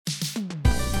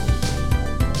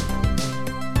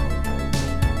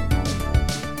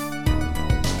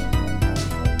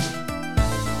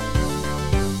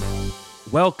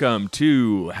Welcome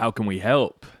to How Can We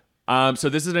Help? So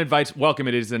this is an advice. Welcome.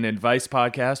 It is an advice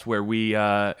podcast where we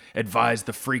advise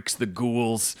the freaks, the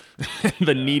ghouls,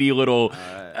 the needy little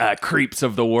creeps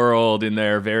of the world in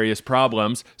their various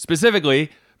problems, specifically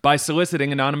by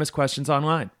soliciting anonymous questions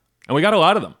online. And we got a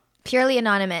lot of them. Purely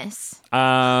anonymous.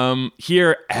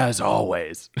 Here, as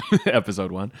always,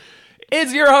 episode 1,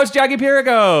 is your host, Jackie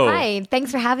Pirigo. Hi,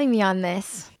 thanks for having me on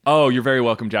this. Oh, you're very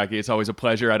welcome, Jackie. It's always a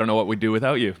pleasure. I don't know what we'd do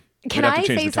without you. Can We'd have to I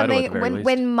change say the title at the something? very least.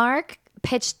 When Mark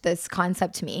pitched this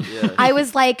concept to me, I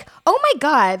was like, oh my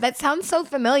God, that sounds so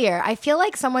familiar. I feel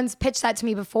like someone's pitched that to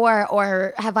me before,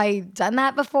 or have I done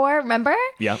that before? Remember?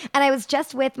 Yeah. And I was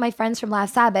just with my friends from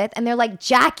Last Sabbath, and they're like,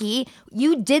 Jackie,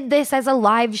 you did this as a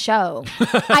live show.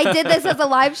 I did this as a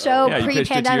live show Yeah, you pitched it to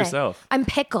pre-pandemic. yourself. I'm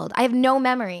pickled. I have no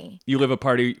memory. You live a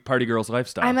party girl's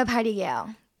lifestyle. I'm a party gal.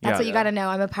 That's Yeah. what you got to know.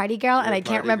 I'm a party girl, and You're a I can't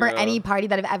party remember girl. any party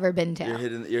that I've ever been to.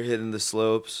 You're hitting the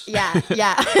slopes. Yeah,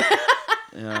 yeah.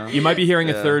 Yeah. You might be hearing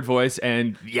a third voice,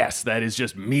 and yes, that is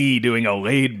just me doing a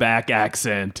laid-back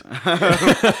accent. Is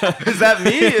that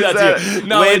me? Is That's that you.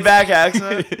 No, laid it's- back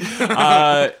accent?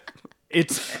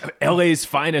 It's LA's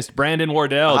finest, Brandon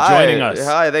Wardell, Hi. joining us.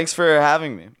 Hi, thanks for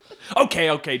having me.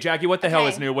 Okay, Jackie, what the hell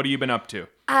is Okay. new? What have you been up to?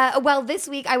 Well, this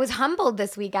week I was humbled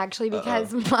this week actually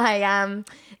because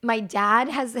my dad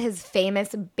has his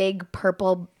famous big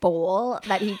purple bowl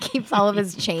that he keeps all of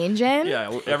his change in.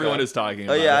 Yeah, everyone is talking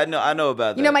Oh about yeah, it. I know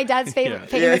about that. You know my dad's Yeah.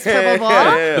 famous Yeah, purple bowl?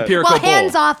 yeah. The Pirico Well, Bowl.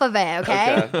 hands off of it,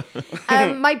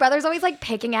 okay? My brother's always like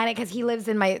picking at it because he lives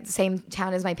in my same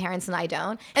town as my parents and I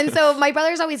don't. And so my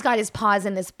brother's always got his paws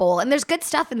in this bowl. And there's good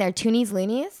stuff in there, toonies,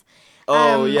 loonies.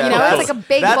 Oh yeah, you know, that's, it's like a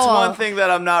big That's bowl. one thing that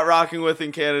I'm not rocking with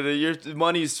in Canada. Your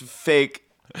money's fake.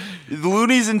 The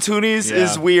loonies and toonies Yeah.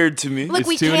 is weird to me. Look, It's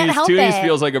we can't help Toonies it.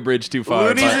 feels like a bridge too far.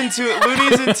 Loonies but- and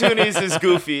Toonies is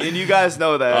goofy, and you guys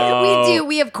know that. We do.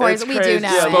 We, of course, It's we do crazy.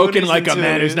 now. Yeah, Spoken Loonies like a and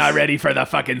man who's Toonies. not ready for the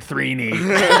fucking three-knee.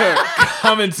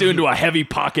 Coming soon to a heavy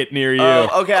pocket near you.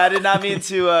 Oh, okay. I did not mean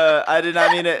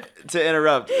it to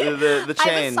interrupt the I have a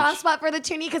change. soft spot for the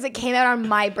toonie because it came out on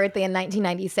my birthday in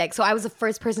 1996. So I was the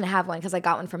first person to have one because I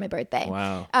got one for my birthday.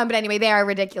 Wow. But anyway, they are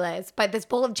ridiculous. But this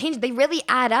bowl of change, they really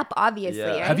add up, obviously.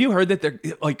 Yeah. Right? Have you heard that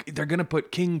they're gonna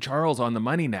put King Charles on the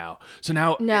money now? So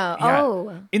now No. yeah,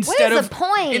 Oh. instead What is of the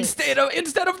point?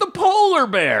 instead of the polar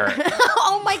bear.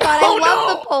 Oh my God, I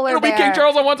love the polar It'll bear. be King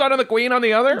Charles on one side and the Queen on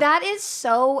the other. That is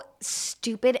so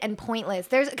stupid and pointless.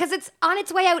 Because it's on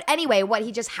its way out anyway. What,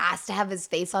 he just has to have his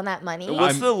face on that money?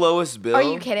 What's the lowest bill? Are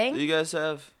you kidding? You guys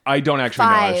have I don't actually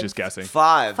know. I was 5. just guessing.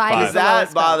 five. Five is the That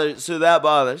lowest bill. bothers. So that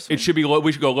bothers. It should be low.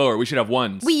 We should go lower. We should have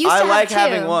ones. We used to I have like two.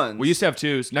 having ones. We used to have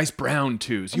twos. Nice brown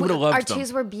twos. You would have loved Our them.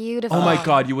 twos were beautiful. Oh my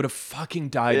God, you would have fucking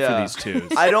died for Yeah. these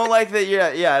twos. I don't like that.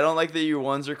 Yeah. I don't like that your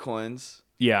ones are coins.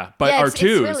 Yeah, but Yeah, our it's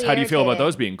twos, really how do you feel about irritating.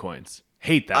 those being coins?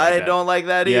 Hate that. I bet. don't like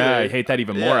that either. Yeah, I hate that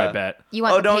even more, Yeah. I bet. You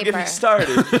want Oh, the don't get paper. me started.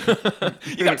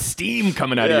 You got steam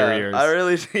coming out of your ears. I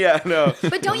really. Yeah, no.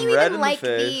 But don't you Red even in like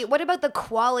face. what about the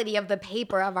quality of the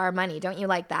paper of our money? Don't you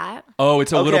like that? Oh,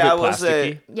 it's a little Okay, bit I will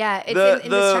say- plasticky. Yeah, it's the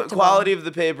indestructible. quality of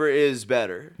the paper is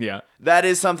better. Yeah. That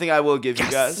is something I will give you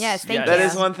guys. Yes, thank That you.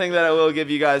 is one thing that I will give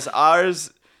you guys.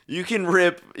 Ours, you can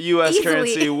rip U.S. Easily.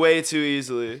 currency way too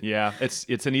easily. Yeah,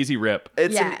 it's an easy rip.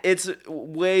 Yeah. It's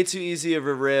way too easy of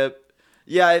a rip.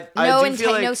 Yeah, I No, do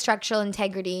feel like no structural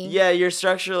integrity. yeah, your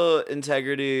structural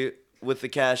integrity with the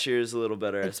cashier is a little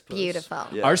better. I suppose. beautiful.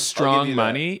 Yeah, Our I'll give strong you that.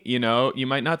 money, you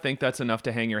might not think that's enough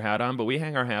to hang your hat on, but we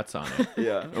hang our hats on it.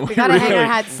 Yeah. We gotta hang our Really.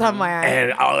 hats somewhere.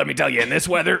 And let me tell you, in this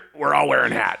weather, we're all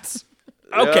wearing hats.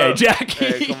 Okay, Yeah. Jackie,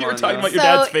 Hey, come you were on talking now. about your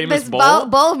dad's famous this bowl.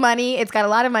 bowl of money, it's got a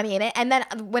lot of money in it. And then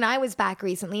when I was back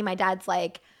recently, my dad's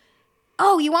like,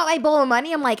 oh, you want my bowl of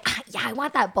money? I'm like, yeah, I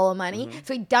want that bowl of money. Mm-hmm.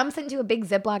 So he dumps it into a big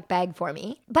Ziploc bag for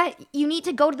me. But you need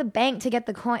to go to the bank to get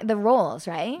the rolls,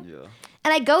 right? Yeah.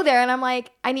 And I go there and I'm like,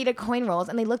 I need a coin rolls.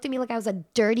 And they looked at me like I was a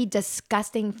dirty,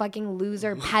 disgusting fucking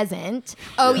loser peasant.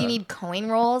 Oh, you need coin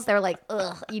rolls? They're like,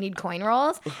 ugh, you need coin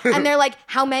rolls? And they're like,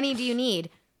 how many do you need?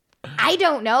 I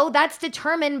don't know. That's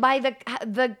determined by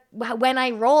the when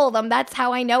I roll them. That's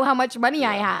how I know how much money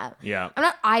I have. Yeah. I'm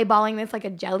not eyeballing this like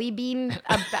a jelly bean,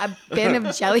 a bin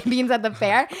of jelly beans at the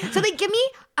fair. So they give me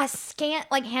a scant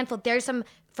like handful. There's some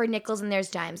for nickels and there's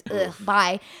dimes. Ugh,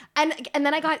 bye. And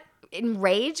then I got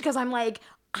enraged because I'm like,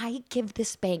 I give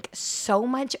this bank so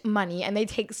much money and they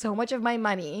take so much of my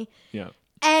money Yeah.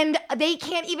 and they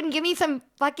can't even give me some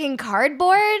fucking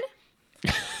cardboard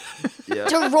Yeah.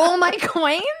 to roll my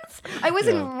coins. I was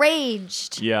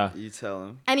enraged. Yeah. You tell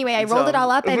him. Anyway, I You rolled tell it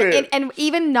all him. up, and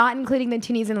even not including the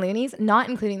toonies and loonies,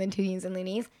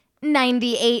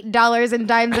 $98 in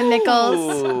dimes and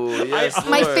nickels. Ooh, yes,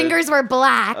 My Lord. fingers were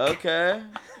black. Okay.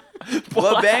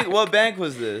 What bank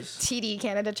was this? TD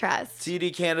Canada Trust.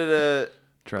 TD Canada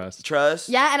Trust.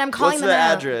 Yeah, and I'm calling What's them the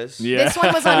out. address? Yeah. This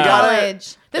one was on You gotta-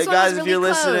 college. This Hey one guys, was if really you're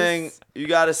close. listening, you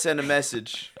gotta send a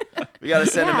message. We gotta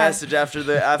send a Yeah. message after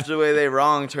the way they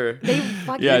wronged her. They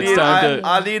fucking Yeah, it's wronged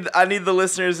time me. to- I need the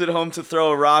listeners at home to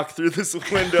throw a rock through this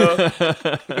window.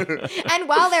 And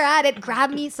while they're at it,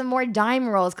 grab me some more dime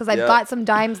rolls because I've Yep. got some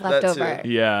dimes left That too. over.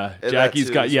 Yeah, And Jackie's that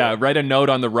too got. as Yeah, well. write a note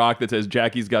on the rock that says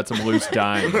Jackie's got some loose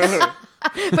dimes.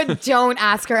 But don't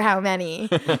ask her how many.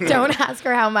 Don't ask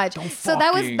her how much. So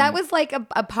that fucking- was like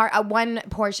a one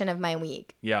portion of my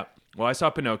week. Yeah. Well, I saw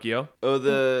Pinocchio. Oh,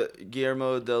 the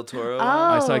Guillermo del Toro. one?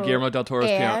 I saw Oh, Guillermo del Toro's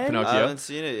and? I Pinocchio. haven't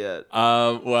seen it yet.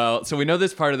 Well, so we know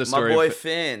this part of the My story. boy of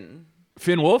Finn.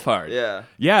 Finn Wolfhard. Yeah,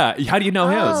 Yeah. How do you know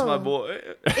him? that's Oh. my boy.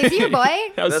 Is he your boy?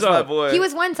 How That's so? my boy. He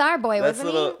was once our boy, That's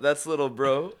wasn't That's little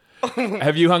bro.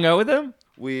 Have you hung out with him?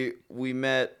 We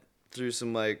met through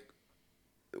some like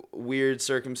weird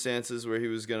circumstances where he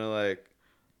was gonna like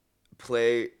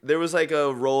play. There was like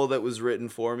a role that was written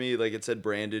for me, like it said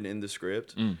Brandon in the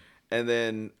script, and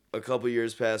then a couple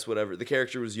years passed. Whatever, the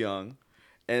character was young,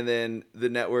 and then the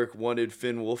network wanted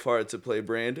Finn Wolfhard to play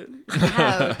Brandon, he?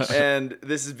 Ouch. and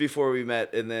this is before we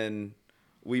met, and then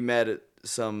we met at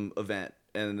some event,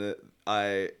 and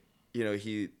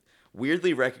he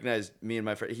weirdly recognized me and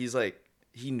my friend. He's like,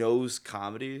 he knows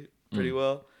comedy pretty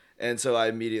well, and so I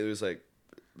immediately was like,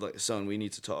 son, we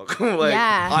need to talk. Like,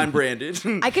 Yeah. I'm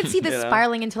Brandon. I could see this You know?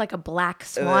 spiraling into like a black And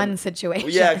swan then- situation.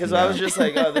 Yeah, because I was just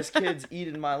like, oh, this kid's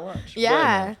eating my lunch.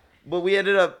 Yeah. But we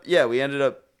ended up You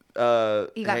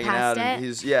got hanging past out, and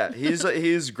it?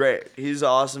 he's great. He's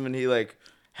awesome, and he like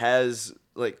has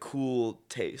like cool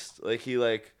taste. Like he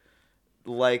like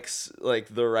likes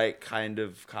like the right kind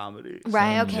of comedy.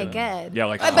 Right. Okay. Good. Yeah,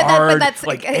 like But hard, that's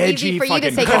like easy edgy, for you to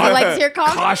fucking say because he likes your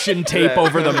comedy. caution tape Yeah.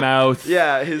 over the mouth.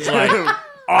 Yeah, his like.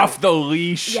 Off the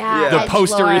leash. Yeah, The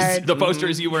edgelord. poster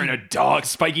is you wearing a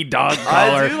spiky dog I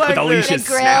collar do like with the the- leash The is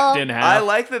grill. snapped in half. I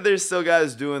like that there's still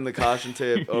guys doing the caution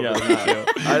tape over Yeah, the me mouth. too.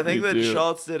 I think Me that too.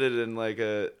 Schultz did it in like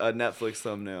a Netflix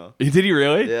thumbnail. Did he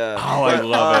really? Yeah. Oh, I But,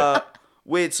 love it.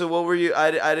 Wait, so what were you?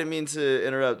 I didn't mean to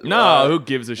interrupt. No, who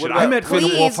gives a shit? what I about- met Finn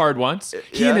Please. Wolfhard once.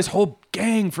 He Yeah? and his whole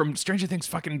gang from Stranger Things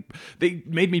they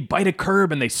made me bite a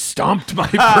curb and they stomped my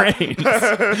brains.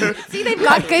 See, they've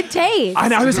got good taste.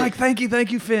 And I was like, thank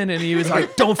you, Finn. And he was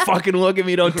like, don't fucking look at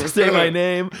me. Don't say my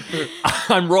name.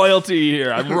 I'm royalty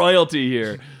here.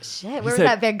 Shit, where was said-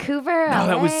 that? Vancouver? No,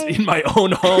 that was LA? in my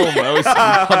own home. I was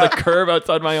on the curb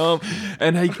outside my home,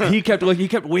 and he kept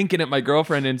winking at my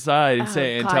girlfriend inside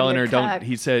and God, telling you're her, "Don't." cooked.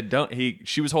 He said, "Don't."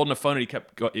 She was holding a phone, and he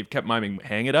kept miming,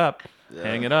 "Hang it up,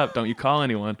 hang it up. Don't you call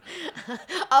anyone."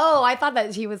 Oh, I thought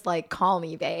that he was like, call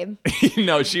me, babe.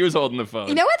 No, she was holding the phone.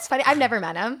 You know what's funny? I've never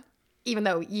met him, even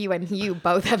though you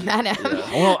both have met him.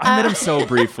 Well, I met him so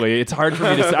briefly. It's hard for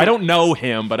me to say. I don't know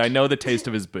him, but I know the taste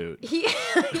of his boot. He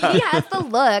has the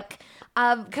look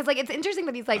because like it's interesting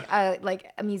that he's like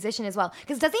a musician as well.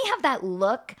 Because doesn't he have that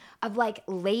look of like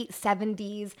late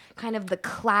 70s kind of the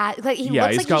class? Like he Yeah,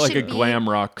 looks he's like got he like a should be- glam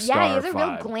rock Yeah, star he has a real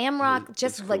vibe. glam rock,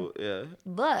 just It's like cool, yeah.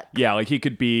 look. Yeah, like he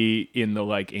could be in the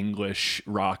like English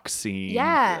rock scene.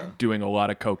 Yeah. Doing a lot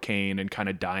of cocaine and kind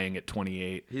of dying at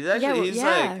 28. He's actually well, he's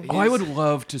yeah. like Oh, I would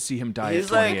love to see him die he's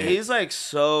at like 28. he's like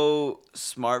so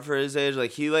smart for his age.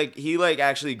 Like he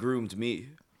actually groomed me,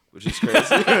 which is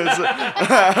crazy.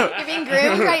 You're being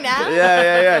groomed right now.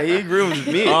 yeah. He groomed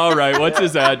me. All right, what's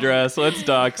his address? Let's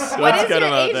dox. What Let's is get your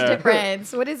him out age there.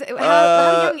 difference? What is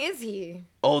how young is he?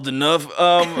 Old enough.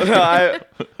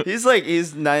 He's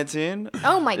 19.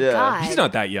 Oh my Yeah. god. He's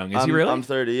not that young, is I'm, he really? I'm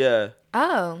 30. Yeah.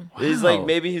 Oh. He's Wow. like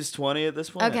maybe he's 20 at this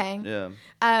point. Okay. Yeah.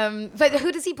 But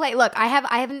who does he play? Look, I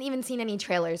haven't even seen any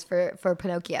trailers for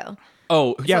Pinocchio.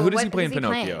 Oh, yeah. So who does what he play in is he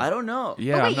Pinocchio? playing? I don't know.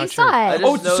 Yeah, Oh, wait, I'm not you sure. saw it. just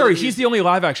Oh, know sorry. that He's the only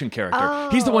live action character.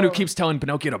 He's the one who Oh. keeps telling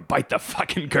Pinocchio to bite the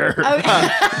fucking curb.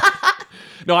 Oh,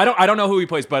 No, I don't know who he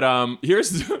plays, but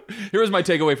here's my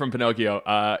takeaway from Pinocchio.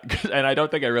 And I don't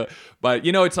think I really, but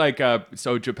you know, it's like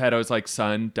so Geppetto's like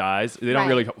son dies. They don't Right.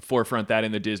 really forefront that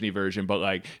in the Disney version, but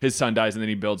like his son dies and then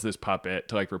he builds this puppet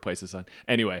to like replace his son.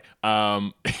 Anyway,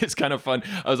 it's kind of fun.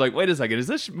 I was like, wait a second, is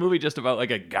this movie just about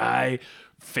like a guy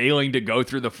failing to go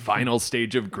through the final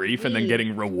stage of grief and then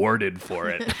getting rewarded for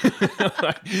it?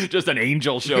 Like, just an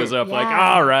angel shows up like,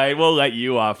 Yeah. all right, we'll let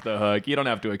you off the hook. You don't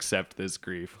have to accept this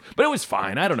grief. But it was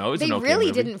fine. I don't know. It was they an okay really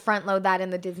movie. didn't front load that in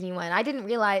the Disney one. I didn't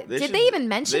realize. Did should- they even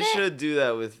mention They it? should do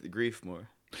that with grief more.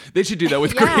 They should do that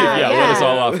with Yeah, grief. Yeah, let us yeah.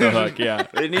 all off the hook. Yeah.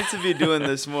 They need to be doing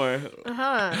this more.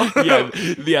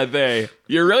 They.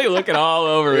 You're really looking all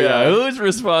over. Yeah. Yeah. Who's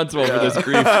responsible for this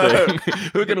grief thing?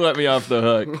 Who can let me off the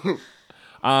hook?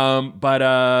 But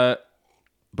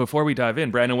before we dive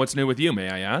in, Brandon, what's new with you? May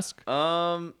I ask?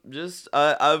 Just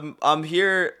I'm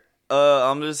here.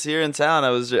 I'm just here in town.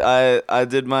 I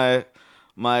did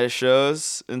my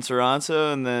shows in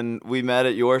Toronto, and then we met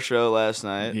at your show last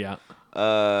night. Yeah.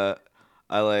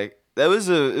 It was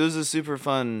a super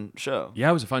fun show. Yeah,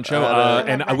 it was a fun show, I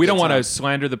had and we don't want to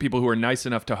slander the people who were nice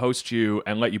enough to host you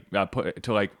and let you put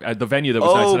to like at the venue that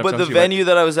was nice enough but to the host you. venue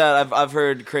that I was at, I've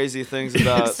heard crazy things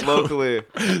about locally.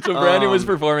 So Brandon was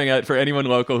performing at, for anyone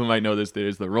local who might know this,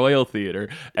 there's the Royal Theater,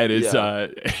 and it's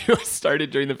it was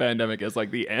started during the pandemic as like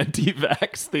the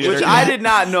anti-vax theater. Which I did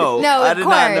not know. No, I of did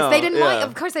not know. course they didn't Yeah. want.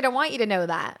 Of course they don't want you to know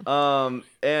that.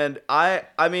 And I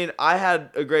mean, I had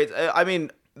a great. I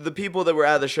mean, the people that were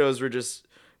at the shows were just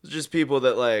people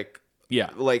that like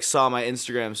saw my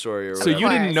Instagram story or So whatever. you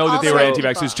didn't course. know that All they the were right anti-vax.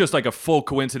 people. It's just like a full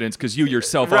coincidence because you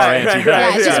yourself Right, are right, anti-vax.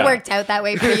 right. Yeah, it just Yeah. worked out that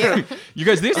way for you. You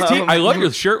guys, this I love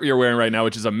your shirt you're wearing right now,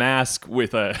 which is a mask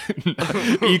with a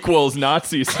equals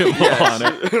Nazi symbol on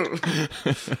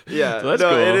it. Yeah, So that's no,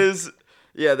 cool. it is.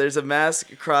 Yeah, there's a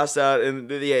mask crossed out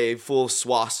and a full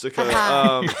swastika.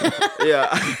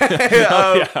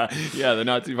 Yeah, Yeah, the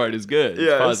Nazi part is good. It's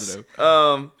yes. positive.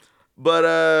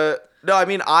 But no, I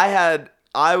mean,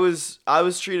 I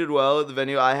was treated well at the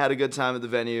venue. I had a good time at the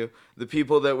venue. The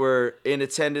people that were in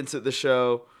attendance at the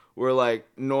show were like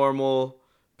normal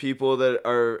people that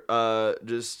are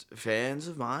just fans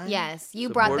of mine. Yes, you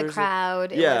brought the supporters of-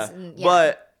 crowd. It Yeah, was,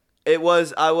 but it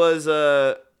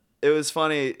was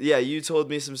funny. Yeah, you told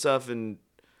me some stuff, and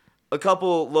a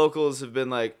couple locals have been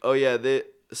like, "Oh yeah,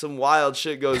 some wild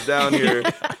shit goes down here."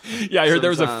 Yeah, I heard there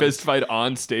was a Sometimes. fist fight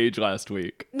on stage last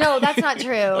week. no, that's not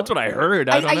true. That's what I heard.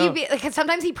 I don't know. Because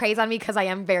sometimes he preys on me because I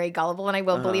am very gullible and I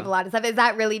will believe a lot of stuff. Is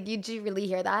that really? Did you really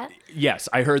hear that? Yes,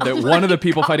 I heard that one of the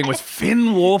people fighting was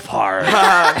Finn Wolfhard,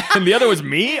 and the other was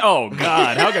me. Oh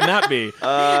God, how can that be?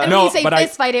 And when you say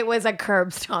fist fight, it was a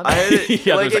curb stomp. I heard it,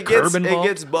 Yeah, like there's a curb involved. it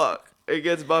gets buck. It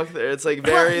gets buck there. It's like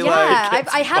Well, very yeah,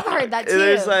 I have heard that too.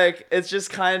 There's like it's just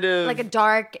kind of like a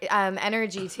dark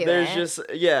energy to there's it. just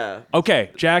yeah.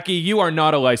 Okay, Jackie, you are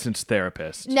not a licensed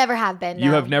therapist. Never have been. You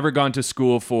no. have never gone to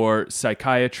school for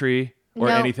psychiatry or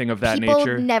No, anything of that people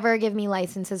nature. never give me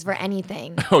licenses for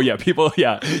anything. Oh yeah, people.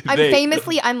 Yeah, I'm they-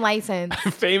 famously unlicensed.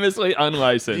 famously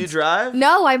unlicensed. Do you drive?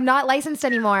 No, I'm not licensed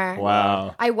anymore.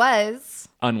 Wow, I was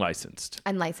unlicensed.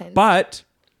 unlicensed. But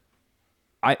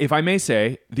if I may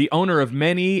say, the owner of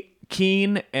many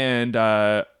keen and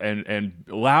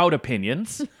loud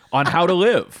opinions on how to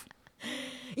live.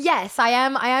 yes, I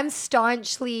am. I am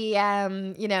staunchly,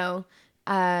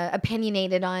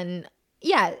 opinionated on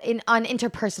on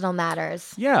interpersonal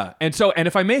matters. Yeah, and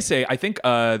if I may say, I think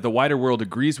the wider world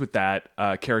agrees with that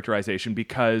characterization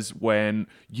because when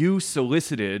you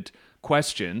solicited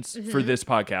questions for this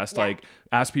podcast, like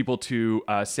asked people to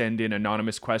send in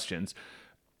anonymous questions,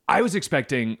 I was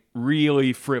expecting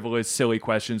really frivolous, silly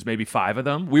questions, maybe 5 of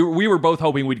them. We were both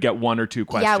hoping we'd get 1 or 2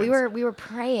 questions. Yeah, we were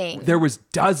praying. There was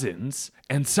dozens,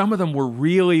 and some of them were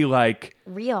really like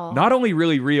Real. not only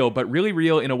really real, but really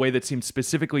real in a way that seemed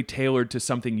specifically tailored to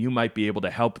something you might be able to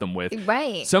help them with.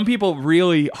 Right. Some people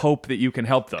really hope that you can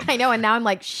help them. I know, and now I'm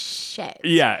like, shit.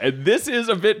 Yeah, and this is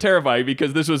a bit terrifying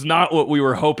because this was not what we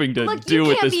were hoping to Look, do you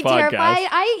with can't this be podcast.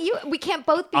 terrified. We can't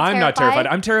both be I'm terrified. not terrified.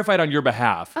 I'm terrified on your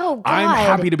behalf. Oh, God. I'm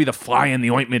happy to be the fly in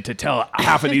the ointment to tell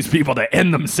half of these people to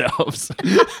end themselves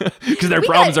because their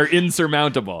problems are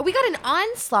insurmountable. We got an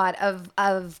onslaught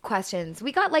of questions.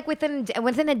 We got like within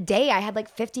a day, I had like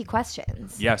 50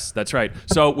 questions. Yes, that's right.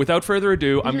 So without further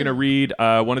ado, I'm going to read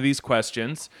one of these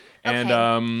questions. And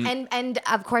Okay. And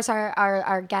of course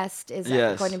our guest is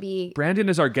Yes. going to be, Brandon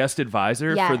is our guest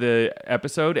advisor Yeah. for the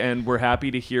episode, and we're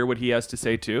happy to hear what he has to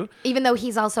say too. even though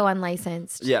he's also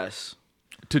unlicensed. Yes.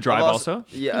 To drive also?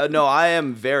 Yeah. No, I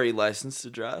am very licensed to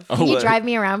drive. Can you but drive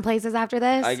me around places after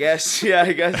this? I guess. Yeah.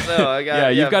 I guess so. Yeah,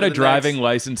 you've got for a the driving next-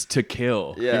 license to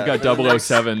kill. Yeah, You've got for the next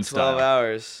 007 12 style.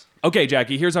 hours. Okay,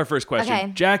 Jackie, here's our first question.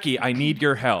 Okay. Jackie, I need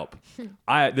your help.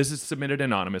 This is submitted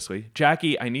anonymously.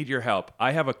 Jackie, I need your help.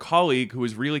 I have a colleague who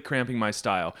is really cramping my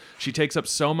style. She takes up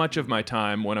so much of my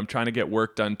time when I'm trying to get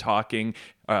work done talking,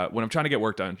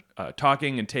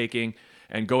 talking and taking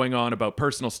and going on about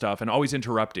personal stuff and always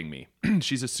interrupting me.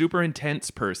 She's a super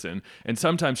intense person, and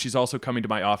sometimes she's also coming to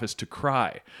my office to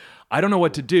cry. I don't know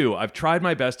what to do. I've tried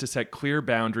my best to set clear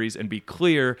boundaries and be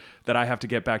clear that I have to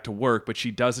get back to work, but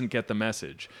she doesn't get the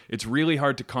message. It's really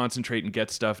hard to concentrate and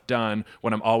get stuff done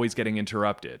when I'm always getting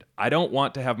interrupted. I don't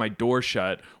want to have my door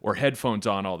shut or headphones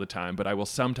on all the time, but I will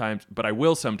sometimes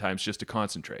just to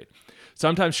concentrate.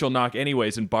 Sometimes she'll knock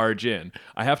anyways and barge in.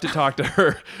 I have to talk to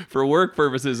her for work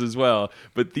purposes as well,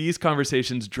 but these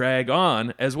conversations drag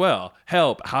on as well.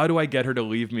 Help, how do I get her to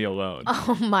leave me alone?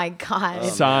 Oh my God.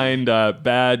 Signed,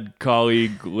 bad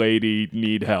colleague lady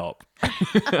need help.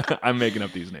 I'm making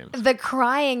up these names. The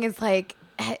crying is like,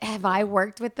 have I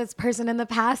worked with this person in the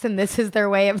past and this is their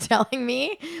way of telling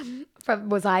me?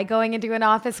 Was I going into an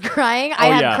office crying? I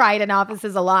have cried in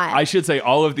offices a lot. I should say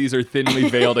all of these are thinly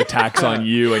veiled attacks on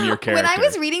you and your character. When I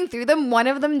was reading through them, one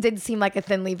of them did seem like a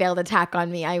thinly veiled attack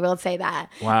on me. I will say that.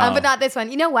 Wow. But not this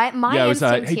one. You know what? My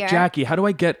instinct hey, here. Jackie, how do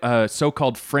I get a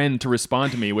so-called friend to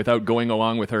respond to me without going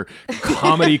along with her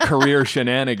comedy career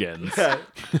shenanigans?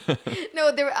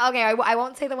 No, I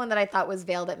won't say the one that I thought was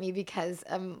veiled at me because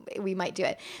we might do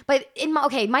it. But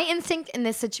my instinct in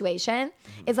this situation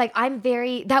is like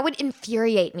that would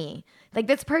infuriate me. Like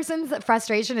this person's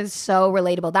frustration is so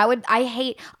relatable.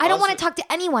 I don't want to talk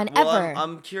to anyone ever.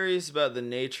 I'm curious about the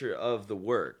nature of the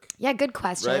work. Yeah, good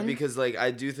question. Right, because like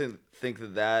I do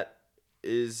think that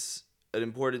is an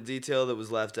important detail that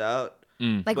was left out.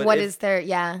 Like but what is there?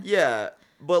 Yeah. Yeah.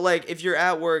 But like if you're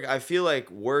at work, I feel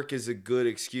like work is a good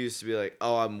excuse to be like,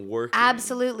 oh, I'm working.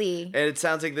 Absolutely. And it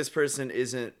sounds like this person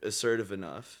isn't assertive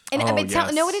enough. And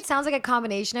know what it sounds like? A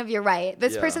combination of, you're right.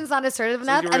 This person's not assertive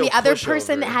enough, and the other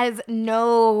person has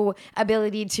no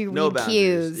ability to read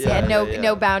cues.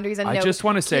 No boundaries and no cues. I just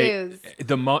want to say,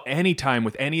 anytime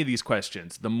with any of these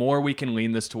questions, the more we can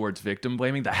lean this towards victim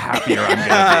blaming, the happier I'm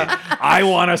going to be. I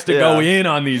want us to go in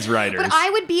on these writers. But I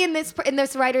would be in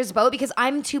this writer's boat because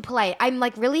I'm too polite.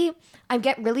 I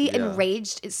get really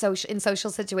enraged in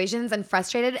social situations and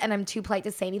frustrated, and I'm too polite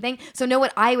to say anything. So know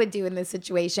what I would do in this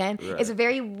situation is a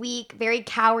very weak, very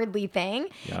cowardly thing.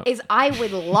 Is I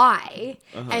would lie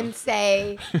and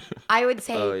say,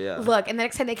 look, and the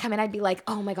next time they come in, I'd be like,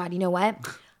 oh my God, you know what?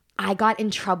 I got in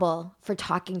trouble for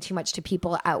talking too much to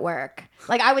people at work.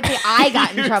 Like I would say I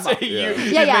got in trouble.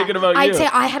 I'd say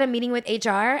I had a meeting with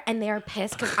HR and they're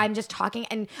pissed because I'm just talking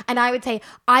and I would say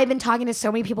I've been talking to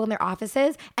so many people in their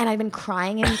offices and I've been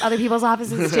crying in other people's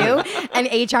offices too.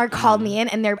 And HR called me in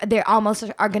and they almost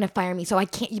are gonna fire me. So I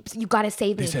can't. You gotta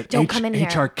save me. Don't come in here.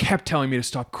 HR kept telling me to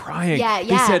stop crying. Yeah.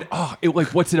 They said,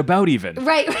 what's it about even?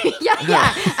 Right.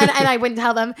 Yeah. And I wouldn't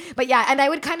tell them. But yeah, and I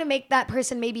would kind of make that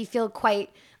person maybe feel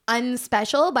quite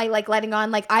unspecial by like letting on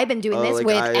like I've been doing this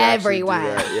with everyone.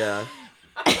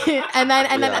 and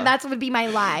then that's would be my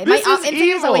lie. This my is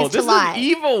evil. Is always this to lie. Is an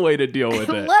evil way to deal with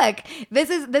it. Look,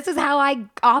 this is how I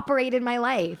operate in my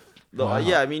life.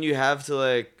 Yeah, I mean you have to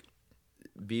like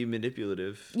be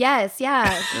manipulative. Yes,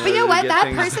 yeah. But you know what?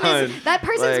 That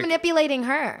person's manipulating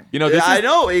her. You know, this I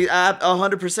know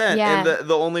 100%. Yeah. And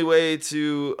the only way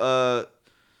to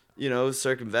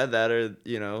circumvent that, or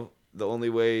the only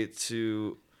way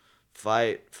to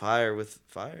fight fire with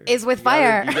fire is with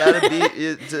fire. You gotta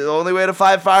be. The only way to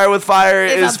fight fire with fire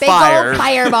is a big fire. Old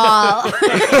fireball.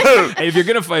 Hey, if you're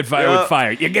gonna fight fire with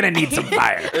fire, you're gonna need some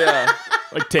fire. Yeah,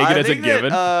 like take it as a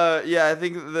given. I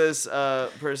think this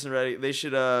person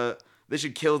they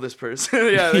should kill this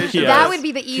person. That would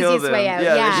be the easiest way out.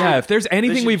 Yeah, if there's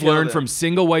anything we've learned from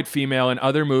Single White Female and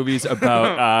other movies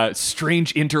about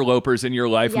strange interlopers in your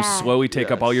life who slowly take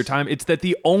up all your time, it's that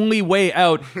the only way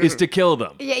out is to kill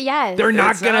them. Yes. They're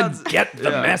not going to get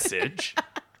the message.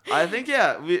 I think,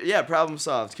 problem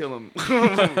solved. Kill him.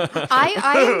 I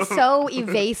am so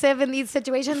evasive in these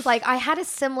situations. Like, I had a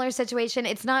similar situation.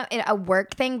 It's not a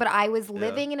work thing, but I was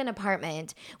living in an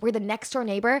apartment where the next door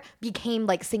neighbor became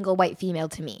like single white female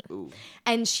to me. Ooh.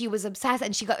 And she was obsessed.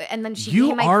 And then she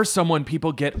You are someone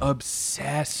people get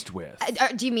obsessed with.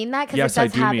 Do you mean that? Because yes,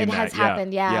 it has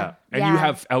happened. Yeah.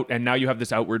 And now you have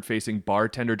this outward-facing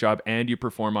bartender job, and you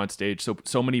perform on stage.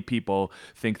 So many people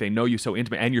think they know you so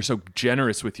intimate, and you're so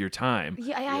generous with your time.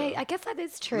 Yeah, I guess that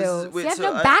is true. You have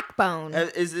no backbone.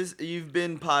 Is this? You've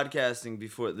been podcasting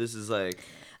before? This is like.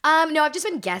 No, I've just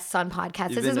been guests on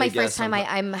podcasts. This is my first time I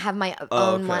have my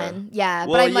own one. Yeah,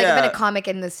 well, but I've been a comic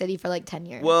in the city for like 10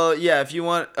 years. Well, yeah, if you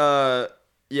want,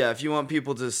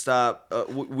 people to stop,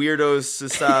 weirdos to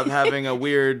stop having a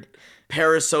weird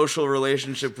parasocial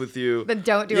relationship with you, then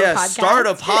don't do a podcast. Start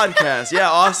a podcast. Yeah,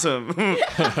 awesome.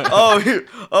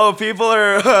 People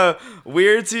are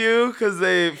weird to you because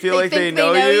they feel like they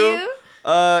know you.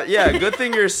 Good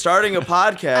thing you're starting a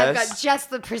podcast. I've got just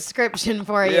the prescription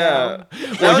for you. Yeah.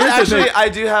 Actually, I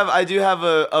do have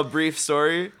a brief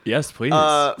story. Yes, please.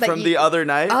 From the other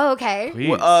night. Oh, okay.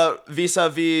 Please.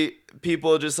 Vis-a-vis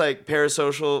people just like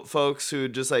parasocial folks who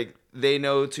just like they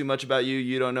know too much about you.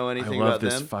 You don't know I anything love about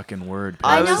this them. fucking word.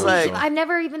 I I know. was like- I've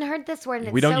never even heard this word. And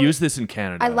it's we don't so, use this in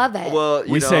Canada. I love it. Well,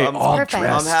 We say all perfect.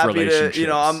 dress I'm happy relationships.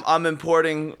 to, I'm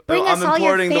importing. Bring I'm us all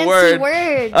your importing fancy the word.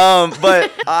 words.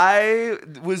 But I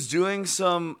was doing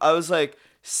I was like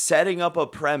setting up a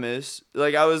premise.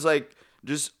 Like I was like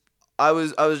I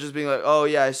was just being like, oh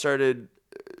yeah, I started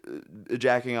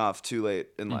jacking off too late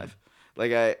in life.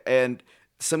 Like and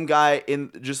some guy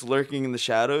just lurking in the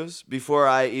shadows before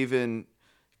I even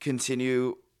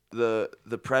continue the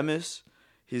premise.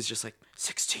 He's just like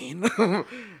 16, and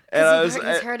He's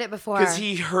heard it before. because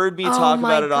he heard me Oh talk my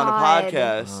about it on a God.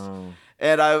 podcast. Oh.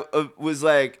 And I was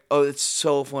like, oh, it's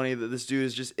so funny that this dude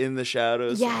is just in the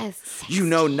shadows. Yes. You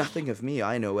know nothing of me.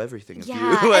 I know everything of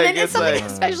Yeah. you. Like, and then it's something like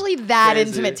especially that crazy.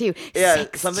 intimate too. Yeah,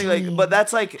 16. something like, but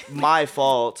that's like my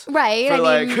fault. Right, For I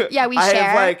mean, like, yeah, we I share.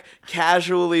 have like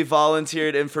casually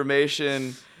volunteered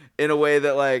information in a way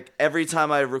that like every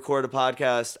time I record a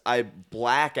podcast, I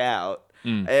black out.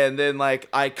 And then like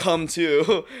I come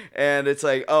to, and it's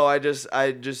like, oh, I just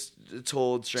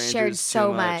told strangers Shared too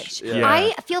so much. much. Yeah.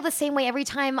 I feel the same way every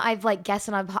time I've like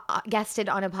guested on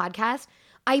a podcast.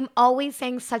 I'm always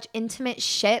saying such intimate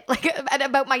shit like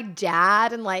about my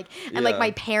dad and like Yeah. my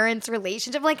parents'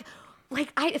 relationship. Like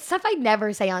stuff I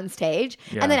never say on stage.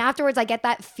 Yeah. And then afterwards I get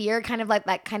that fear, kind of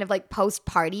like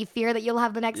post-party fear that you'll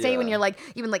have the next day when Yeah. you're like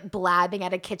even like blabbing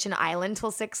at a kitchen island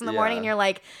till 6 a.m. and you're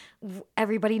like,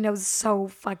 everybody knows so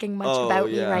fucking much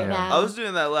about me right now. I was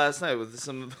doing that last night with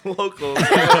some of the locals.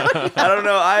 I don't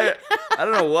know. I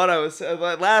don't know what I was.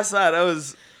 But last night I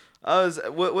was.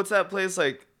 What's that place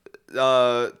like?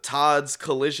 Todd's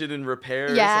Collision and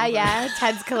Repair. or Yeah, something? yeah.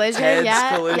 Ted's Collision. Ted's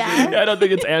yeah, Collision. yeah. I don't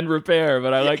think it's and repair,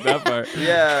 but I like that part.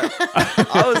 Yeah.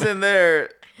 I was in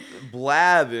there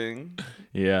blabbing.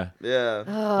 Yeah. Yeah.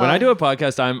 When I do a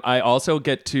podcast, I also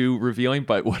get to revealing,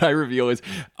 but what I reveal is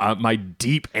my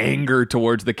deep anger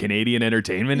towards the Canadian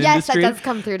entertainment Yes, industry. that does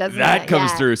come through, doesn't That it?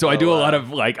 comes Yeah. through. So I do a lot wow.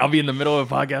 of like, I'll be in the middle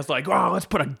of a podcast like, wow, let's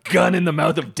put a gun in the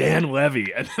mouth of Dan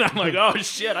Levy. And then I'm like, oh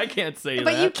shit, I can't say that.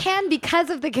 But you can, because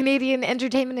of the Canadian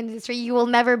entertainment industry, you will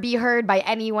never be heard by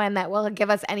anyone that will give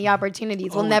us any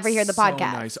opportunities. We'll Oh, never it's hear the so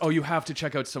podcast. Nice. Oh, you have to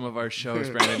check out some of our shows,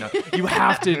 Brandon. You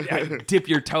have to dip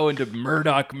your toe into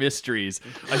Murdoch Mysteries,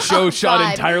 a show shot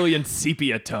God. entirely in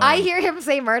sepia tone. I hear him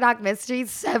say Murdoch Mysteries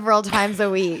several times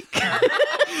a week.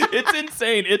 It's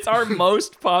insane. It's our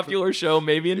most popular show,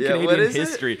 maybe in Yeah, what Canadian is it?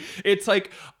 history. It's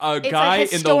like a It's guy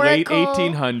like in the late historical-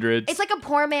 1800s. It's like a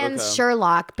poor man's Okay.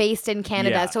 Sherlock based in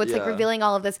Canada. Yeah. So it's like Yeah. revealing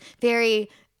all of this very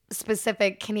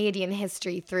specific Canadian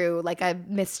history through like a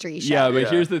mystery show. Yeah, but Yeah.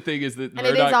 here's the thing: is that And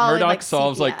it is all in, Murdoch like,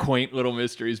 solves like sepia. quaint little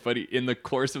mysteries, but in the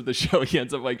course of the show, he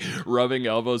ends up like rubbing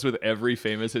elbows with every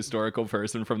famous historical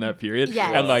person from that period.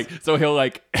 Yes. And like, so he'll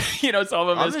like, solve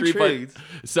a I'm mystery, intrigued.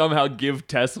 but somehow give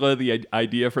Tesla the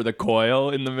idea for the coil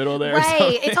in the middle there. or Right.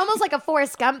 something. It's almost like a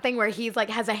Forrest Gump thing where he's like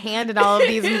has a hand in all of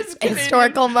these It's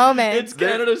historical It's moments.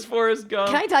 Canada's Forrest Gump.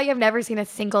 Can I tell you, I've never seen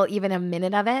even a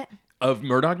minute of it. Of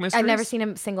Murdoch mysteries? I've never seen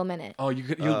a single minute. Oh, you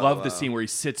love the scene where he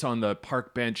sits on the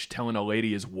park bench telling a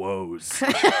lady his woes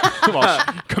while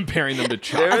comparing them to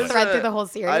chocolate. Thread through the whole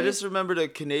series. I just remembered a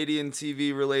Canadian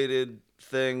TV related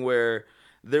thing where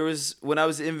there was, when I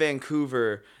was in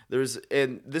Vancouver,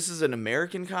 and this is an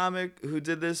American comic who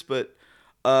did this, but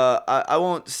I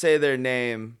won't say their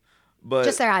name, but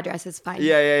Just their address is fine.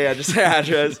 yeah, just their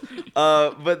address.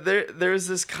 But there's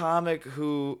this comic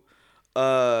who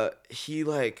he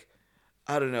like,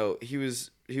 I don't know, he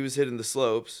was hitting the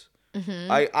slopes.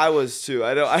 Mm-hmm. I was too.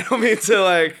 I don't mean to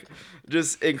like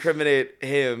just incriminate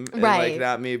him and Right. like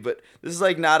not me, but this is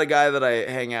like not a guy that I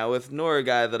hang out with, nor a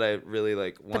guy that I really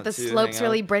like want But to the slopes hang out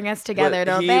really with. bring us together,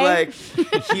 But don't he they? like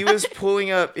he was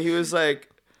pulling up. He was like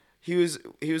he was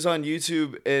on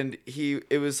YouTube, and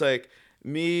it was like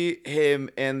me, him,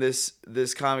 and this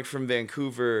comic from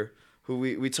Vancouver who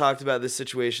we talked about this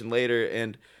situation later,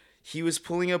 and he was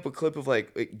pulling up a clip of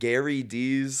like Gary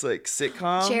D's like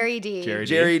sitcom. Jerry D.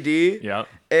 Jerry D. Yeah.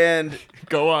 And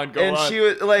Go on. and she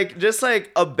was like just like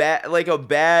a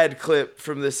bad clip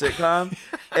from the sitcom,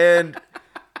 and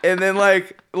then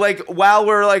like while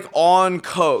we're like on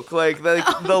coke, like the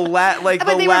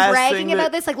But they were last bragging thing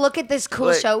about that, this. Like, look at this cool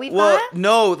like, show we've well, got.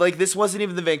 no, like this wasn't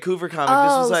even the Vancouver comic.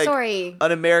 This Oh, was like sorry.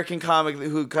 an American comic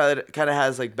who kind of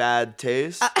has like bad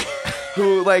taste,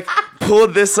 who like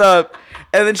pulled this up,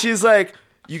 and then she's like,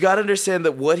 you got to understand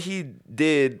that what he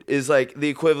did is like the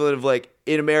equivalent of like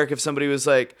in America if somebody was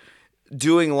like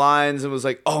doing lines and was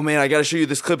like, oh man, I gotta show you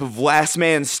this clip of Last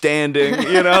Man Standing,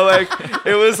 like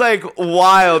it was like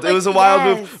wild. It was a wild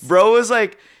yes. move. Bro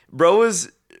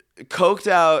was coked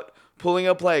out, pulling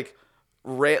up like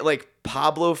like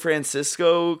Pablo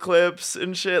Francisco clips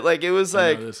and shit. Like it was I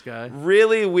like know this guy.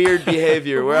 really weird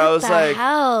behavior where I What was the like,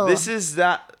 hell? this is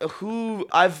not who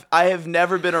I have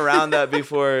never been around that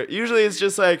before. Usually it's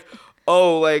just like,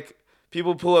 oh, like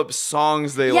people pull up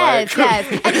songs they Yes, like. yes.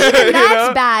 And even that's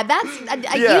know? bad. That's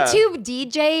a Yeah. YouTube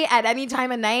DJ at any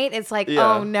time of night. It's like,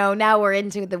 Yeah. oh no, now we're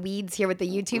into the weeds here with the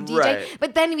YouTube DJ. Right.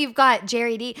 But then we've got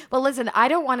Jerry D. Well, listen, I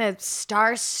don't want to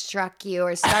starstruck you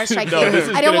or starstrike No, you. this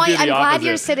is I don't gonna want do you. the I'm glad opposite.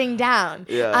 you're sitting down.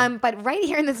 Yeah. But right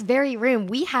here in this very room,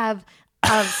 we have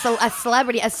a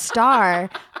celebrity, a star,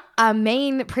 a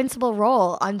main principal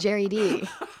role on Jerry D.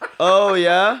 Oh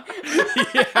yeah?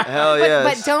 Hell yes.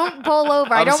 But don't pull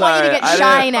over. I I'm don't want you to sorry. get I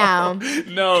shy didn't- now.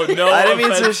 No, I didn't mean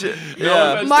to offense. shit. No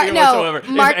Yeah. offense Mark- to you no,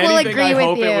 whatsoever. Mark if will anything, agree I with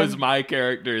hope you. it was my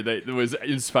character that was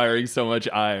inspiring so much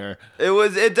ire.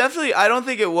 It definitely, I don't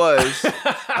think it was.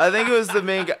 I think it was the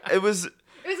main guy. It was,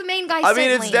 It was the main guy. I mean,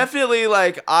 certainly. it's definitely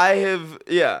like I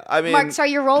mean. Mark,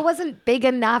 sorry, your role wasn't big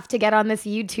enough to get on this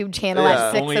YouTube channel Yeah.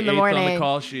 at 6 Only in the eighth morning. on the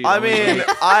call sheet. I Only mean, eighth.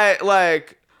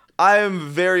 I am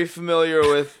very familiar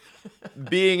with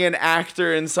being an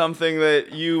actor in something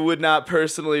that you would not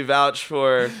personally vouch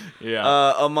for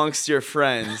amongst your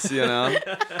friends, you know?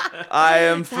 I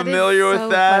am familiar so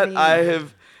with that. funny. I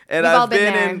have, and We've all I've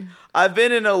been been in, I've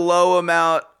been in a low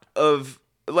amount of,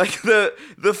 like, the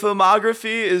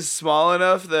filmography is small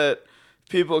enough that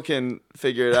people can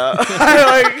figure it out.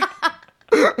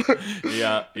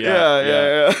 Yeah.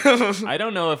 Yeah. I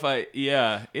don't know if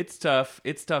it's tough.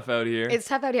 It's tough out here. It's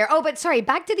tough out here. Oh, but sorry,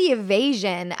 back to the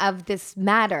evasion of this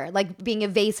matter, like being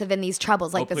evasive in these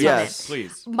troubles, like this please, woman. Yes.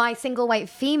 please. My single white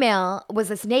female was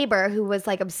this neighbor who was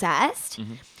like obsessed.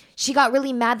 Mm-hmm. She got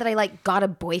really mad that I like got a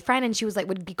boyfriend, and she was like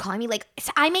would be calling me like,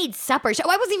 I made supper.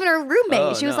 I wasn't even her roommate.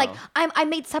 Oh, she was no. like, I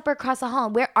made supper across the hall.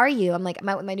 Where are you? I'm like, I'm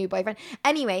out with my new boyfriend.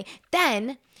 Anyway,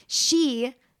 then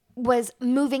she was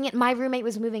moving it. My roommate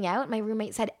was moving out. My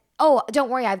roommate said, oh, don't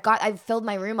worry, I've filled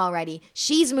my room already.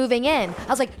 She's moving in. I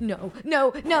was like, no.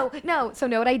 So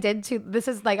know what I did to, this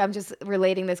is like, I'm just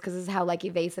relating this because this is how like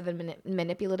evasive and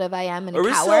manipulative I am and a Are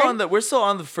we coward. we're still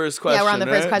on the first question. Yeah, we're on the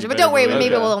first right? question, but don't worry, Okay.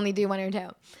 maybe we'll only do one or two.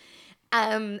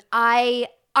 I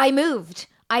moved.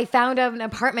 I found an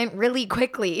apartment really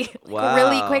quickly, Wow.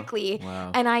 really quickly,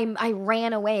 Wow. and I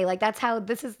ran away. Like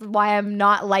this is why I'm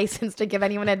not licensed to give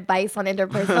anyone advice on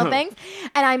interpersonal things.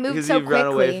 And I moved Because so you ran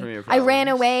quickly. away from your I ran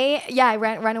problems. away. Yeah, I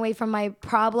ran away from my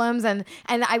problems, and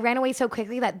I ran away so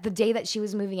quickly that the day that she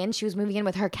was moving in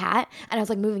with her cat, and I was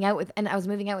moving out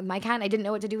with my cat. And I didn't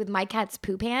know what to do with my cat's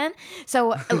poo pan.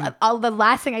 So all the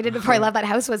last thing I did before I left that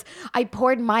house was I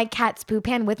poured my cat's poo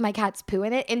pan with my cat's poo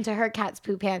in it into her cat's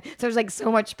poo pan. So there's like so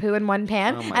much poo in one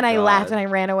pan, Oh my and I laughed God. and I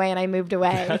ran away and I moved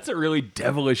away. That's a really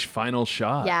devilish final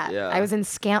shot. Yeah, Yeah. I was in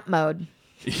scamp mode.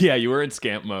 Yeah, you were in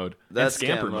scamp mode. And That's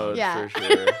scamper scamper mode Yeah. for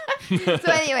sure.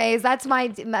 So, anyways, that's my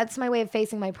way of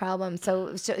facing my problem.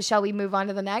 So, shall we move on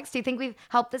to the next? Do you think we've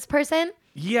helped this person?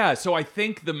 Yeah, so I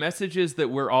think the messages that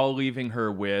we're all leaving her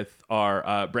with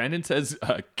are Brandon says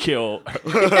kill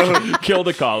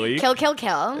the colleague.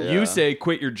 Kill. You say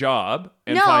quit your job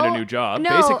and No, find a new job. no.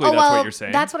 Basically, Oh, that's well, what you're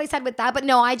saying. That's what I said with that. But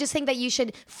no, I just think that you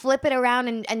should flip it around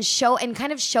and show and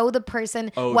kind of show the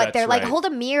person Oh, what they're that's like. right. Hold a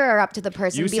mirror up to the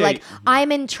person You and be say- like,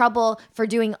 I'm in trouble for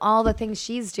doing all the things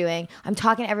she's doing. I'm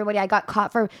talking to everybody. I got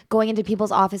caught for going into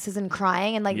people's offices and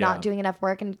crying and like Yeah. not doing enough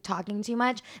work and talking too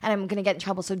much. And I'm going to get in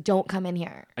trouble. So don't come in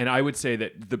here. And I would say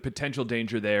that the potential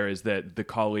danger there is that the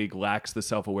colleague lacks the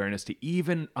self-awareness to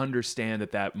even understand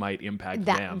that might impact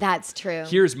them. That's true.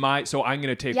 So I'm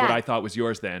going to take what Yeah. I thought was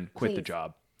yours then. Quit the Please.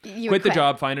 job. You Quit the quit.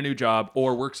 job, find a new job,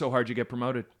 or work so hard you get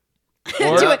promoted.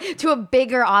 Or, to a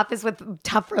bigger office with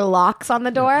tougher locks on the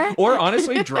door. or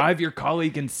honestly, drive your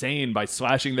colleague insane by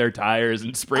slashing their tires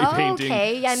and spray painting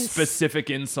Okay, yeah, and specific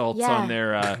insults yeah. on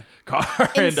their car.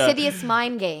 and, Insidious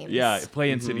mind games. yeah, play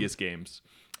insidious games.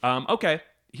 Okay,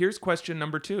 here's question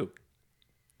number 2.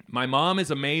 My mom is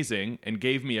amazing and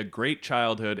gave me a great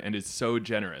childhood and is so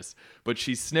generous, but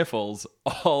she sniffles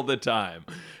all the time,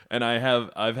 and I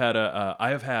have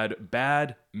had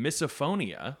bad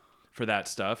misophonia for that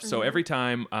stuff. So every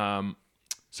time,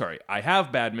 I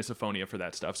have bad misophonia for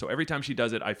that stuff. So every time she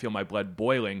does it, I feel my blood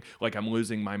boiling, like I'm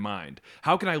losing my mind.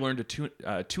 How can I learn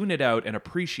to tune it out and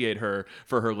appreciate her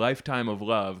for her lifetime of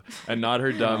love and not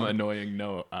her dumb, annoying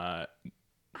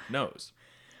nose?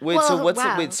 Wait, so Well, what's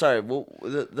wow. wait, sorry. Well,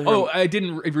 Oh, I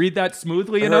didn't read that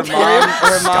smoothly her enough for mom, you.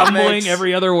 her mom Stumbling makes,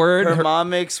 every other word. her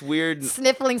mom makes weird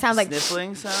Sniffling sounds like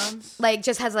sniffling sounds, like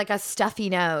just has like a stuffy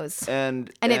nose. and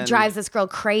And it drives this girl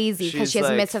crazy because she has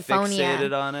she's, like, misophonia.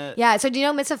 fixated on it. Yeah. So do you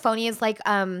know misophonia is like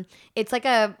it's like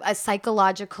a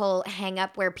psychological hang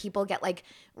up where people get like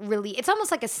really, it's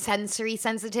almost like a sensory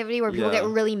sensitivity where people Yeah. get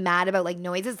really mad about like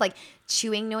noises, like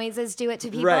chewing noises do it to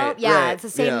people. Right, Yeah, right, it's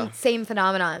the same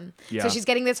phenomenon. Yeah. So she's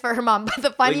getting this for her mom. But the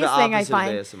Like the funniest thing I opposite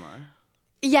find, of ASMR.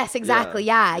 yes, exactly.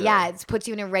 Yeah, Yeah. It puts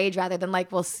you in a rage rather than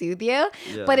like we'll soothe you.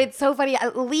 Yeah. But it's so funny.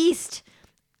 At least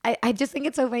I just think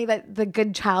it's so funny that the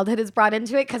good childhood is brought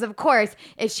into it. Because of course,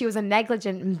 if she was a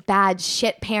negligent and bad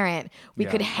shit parent, we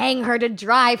Yeah. could hang her to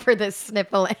dry for this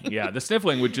sniffling. Yeah, the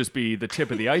sniffling would just be the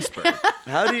tip of the iceberg.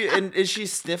 How do you? And is she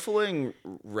sniffling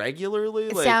regularly?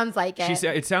 It sounds like it.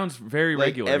 It sounds very like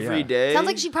regular. every yeah. day. Sounds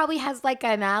like she probably has like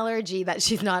an allergy that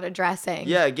she's not addressing.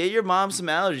 Yeah, get your mom some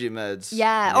allergy meds.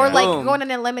 Yeah, or Yeah. like Boom. go on an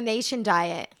elimination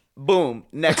diet. Boom.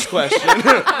 Next question.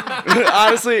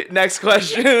 Honestly, next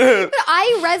question.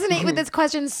 I resonate with this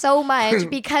question so much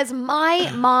because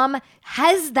my mom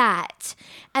has that.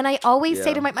 And I always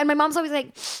say Yeah. to my mom's always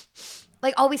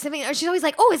like always something, or she's always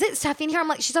like, oh, is it stuffy in here? I'm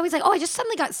like, she's always like, oh, I just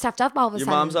suddenly got stuffed up all of a Your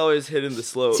sudden. mom's always hitting the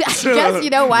slopes. I guess, you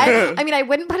know what? I mean, I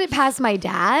wouldn't put it past my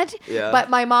dad, Yeah.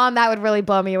 but my mom, that would really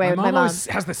blow me away My with my mom mom. always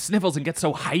has the sniffles and gets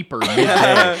so hyper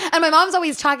midday. And my mom's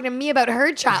always talking to me about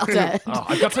her childhood. Oh,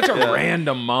 I've got such a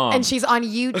random mom. And she's on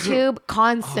YouTube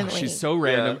constantly. She's so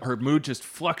random. Yeah. Her mood just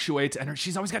fluctuates, and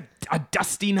she's always got a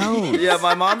dusty nose. Yeah,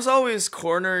 my mom's always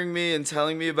cornering me and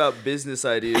telling me about business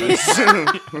ideas.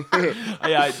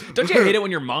 Yeah, don't you hate it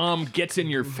when your mom gets in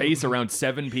your face around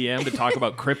 7 p.m. to talk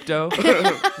about crypto?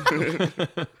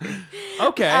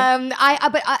 Okay.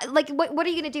 Like, what are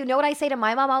you gonna do? Know what I say to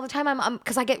my mom all the time? I'm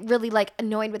because I get really like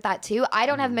annoyed with that too. I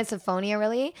don't have misophonia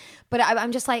really, but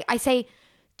I'm just like I say,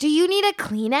 do you need a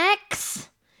Kleenex?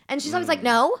 And she's always like,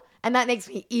 no, and that makes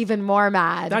me even more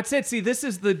mad. That's it. See, this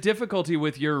is the difficulty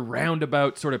with your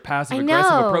roundabout sort of passive I aggressive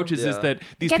know. approaches is Yeah. that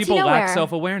these Gets you people lack nowhere.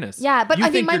 self-awareness. Yeah, but you I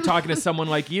mean, think my you're mom- talking to someone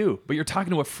like you, but you're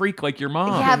talking to a freak like your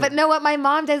mom. Yeah, but know what my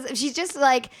mom does? She's just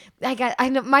like I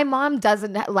know my mom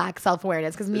doesn't lack self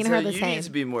awareness because me and her are the you same. need to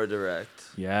be more direct.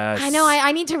 Yes. I know.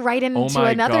 I need to write into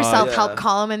my another God. self help Yeah.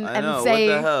 column and, I and know, say.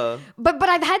 what the hell? But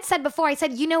I've had said before. I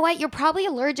said, you know what? You're probably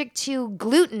allergic to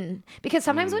gluten because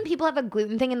sometimes when people have a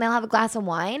gluten thing and they'll have a glass of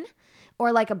wine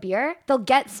or like a beer, they'll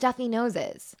get stuffy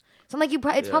noses. So I'm like,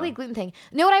 it's probably a gluten thing.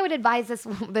 You know what I would advise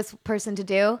this person to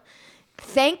do?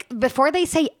 Before they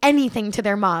say anything to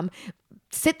their mom,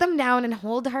 sit them down and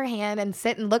hold her hand and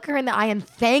sit and look her in the eye and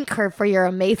thank her for your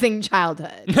amazing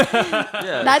childhood.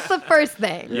 Yeah. That's the first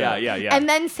thing. Yeah. And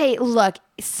then say, look,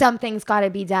 something's got to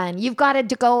be done. You've got to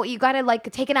go. You got to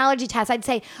like take an allergy test. I'd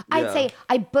say,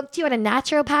 I booked you at a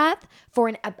naturopath for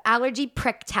an allergy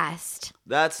prick test.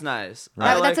 That's nice.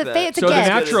 Right. I like That's a that. thing, it's a So the gift.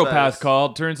 That's good naturopath advice.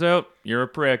 called. Turns out you're a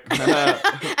prick.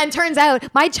 And turns out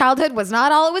my childhood was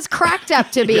not all it was cracked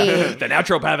up to be. The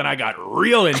naturopath and I got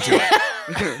real into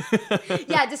it.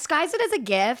 Yeah, disguise it as a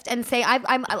gift and say,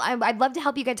 I'd love to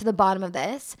help you get to the bottom of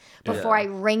this before I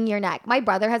wring your neck. My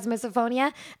brother has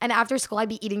misophonia, and after school I'd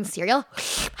be eating cereal.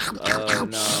 Oh,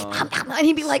 no. And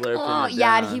he'd be like, Slurping oh, it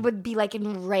yeah, and down. he would be like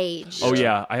enraged. Oh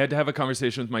yeah, I had to have a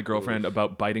conversation with my girlfriend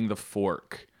about biting the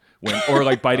fork. Or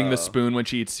like biting the spoon when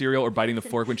she eats cereal, or biting the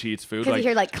fork when she eats food. 'Cause you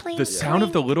hear, like, cling, the sound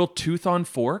of cling. the little tooth on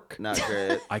fork. Not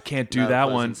great. I can't do Not a that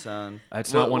pleasant one. Sound.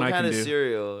 That's not one what I kind can of do.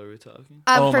 cereal are we talking?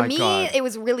 Oh For my me, God. it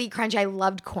was really crunchy. I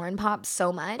loved corn pops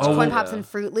so much. Oh, corn yeah. pops and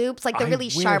Fruit Loops, like the I really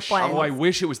sharp wish- ones. Oh, I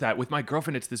wish it was that. With my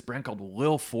girlfriend, it's this brand called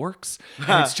Lil Forks,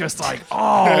 and it's just like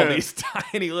all these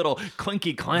tiny little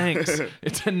clinky clanks.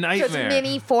 It's a So it's nightmare.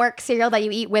 mini fork cereal that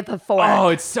you eat with a fork. Oh,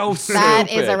 it's so stupid.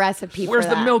 That is a recipe for Where's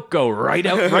the that. milk go? Right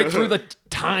through the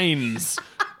tines.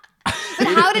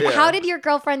 But how did your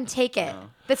girlfriend take it?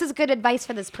 This is good advice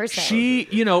for this person. She,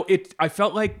 I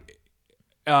felt like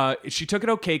she took it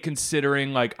okay,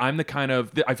 considering like I'm the kind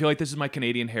of I feel like this is my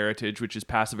Canadian heritage, which is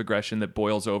passive aggression that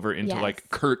boils over into Yes. like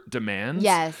curt demands.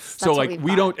 Yes, So that's what like we've we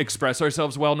got. don't express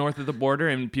ourselves well north of the border,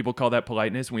 and people call that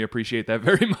politeness, and we appreciate that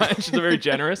very much. It's very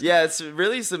generous. Yeah, it's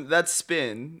really that's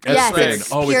spin. That's Yes, spin.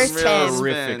 it's Oh, pure it's spin.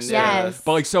 terrific spin. Yes.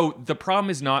 But like, so the problem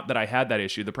is not that I had that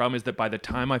issue. The problem is that by the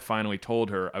time I finally told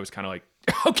her, I was kind of like,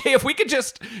 okay, if we could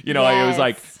just, like, it was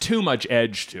like Yes. too much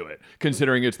edge to it,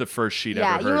 considering it's the first she'd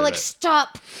yeah, ever heard you were of like, it.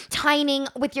 stop tining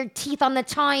with your teeth on the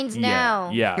tines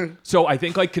now. Yeah. So I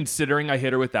think like considering I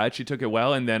hit her with that, she took it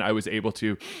well, and then I was able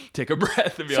to take a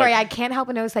breath and be Sorry, like, I can't help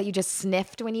but notice that you just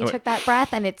sniffed when you wait. took that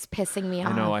breath, and it's pissing me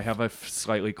off. I know I have a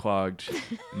slightly clogged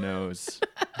nose.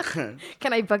 Can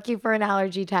I book you for an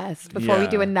allergy test before we Yeah.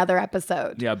 do another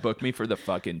episode? Yeah, book me for the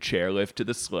fucking chairlift to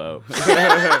the slope.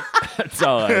 That's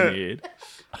all I need.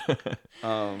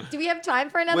 Do we have time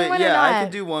for another Wait, one or yeah, not? I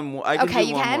could do one more. I can Okay, do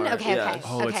you one can? more. Okay, yeah. okay.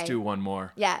 Oh, let's do one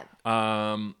more. Yeah.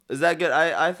 Is that good?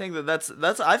 I think that's.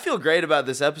 I feel great about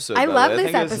this episode. I by the love way. this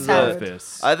think episode. Love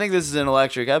this. I think this is an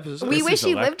electric episode. We This wish is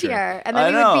you lived electric. here, and I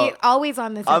then we would be know. always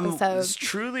on this episode. It's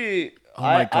truly. Oh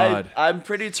my God. I'm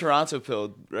pretty Toronto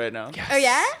pilled right now. Oh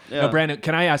yeah? Yeah. No, Brandon,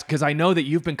 can I ask? Because I know that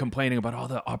you've been complaining about all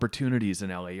the opportunities in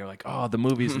LA. You're like, oh, the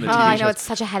movies and the Oh, TV I shows. know it's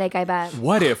such a headache. I bet.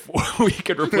 What if we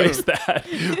could replace that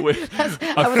with with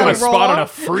a a spot on role? a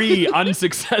free,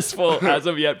 unsuccessful, as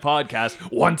of yet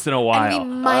podcast once in a And while? we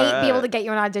might be able to get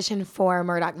you an audition for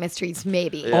Murdoch Mysteries,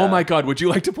 maybe. Yeah. Oh my God, would you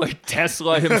like to play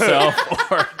Tesla himself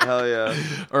or, Hell yeah.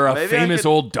 or a Maybe I famous could-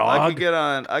 old I dog? could get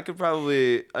on. I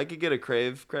could get a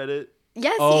Crave credit.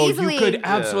 Yes, Oh, easily. you could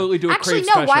absolutely do a Actually, Crave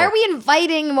no. special. Why are we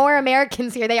inviting more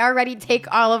Americans here? They already take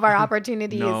all of our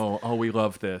opportunities. No. Oh, we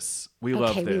love this. We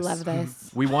love Okay, this. we love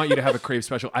this. We want you to have a Crave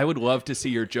special. I would love to see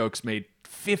your jokes made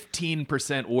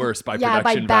 15% worse by Yeah,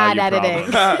 by production bad value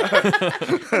editing.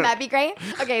 problems. Wouldn't that be great?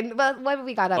 Okay, well, what have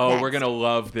we got up Oh, next? we're gonna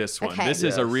love this one. Okay. This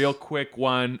is a Yes. real quick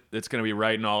one that's gonna be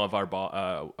right in all of our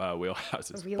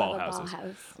wheelhouses, We ball love a ball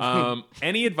houses. house.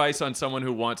 Any advice on someone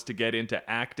who wants to get into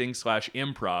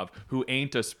acting/improv who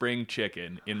ain't a spring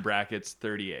chicken? In brackets,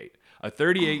 38. A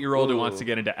 38-year-old who wants to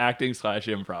get into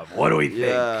acting/improv. What do we think?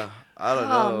 Yeah. I don't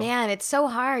know. Oh man, it's so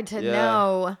hard to Yeah.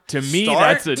 know. To me, Start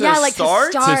that's a to Yeah, like to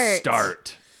start? start. to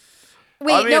start.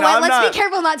 Wait, I mean, no, what? I'm Let's not- be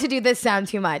careful not to do this sound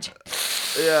too much.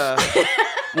 Yeah.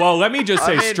 Well, let me just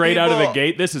say mean, straight out of the people-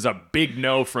 gate, this is a big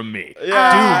no from me. Yeah.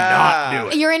 Do not do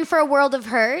it. You're in for a world of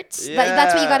hurt.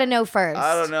 That's what you got to know first.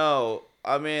 I don't know.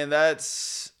 I mean,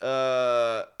 that's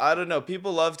I don't know.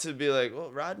 People love to be like, well,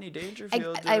 Rodney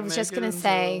Dangerfield. I didn't was make just it gonna into-"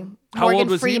 say How Morgan old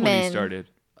was Freeman. he when he started?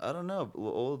 I don't know.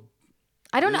 Old.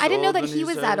 I don't know. He I was didn't know old that when he he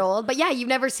was that started? old. But yeah, you've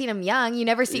never seen him young. You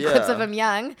never see clips of Yeah. him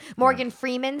young. Morgan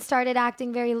Freeman started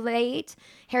acting very late.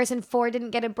 Harrison Ford didn't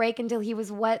get a break until he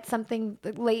was something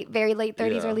late, very late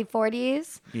 30s, Yeah. early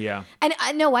 40s. Yeah. And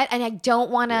I know what? And I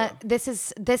don't want to. This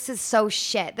is so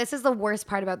shit. This is the worst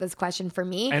part about this question for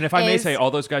me. And if I may say,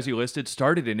 all those guys you listed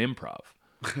started in improv.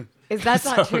 is that's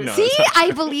not So, true? no, See, it's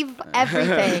I believe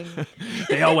everything.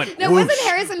 They all went. No, whoosh, wasn't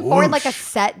Harrison Ford like a whoosh.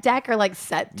 set deck or like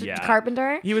set Yeah.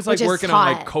 carpenter? He was like Which is working on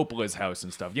like hot. Coppola's house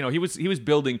and stuff. You know, he was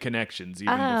building connections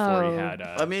even before Oh. he had.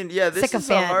 I mean, yeah, this is a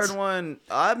Sycophant. hard one.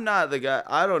 I'm not the guy.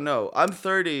 I don't know. I'm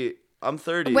 30. I'm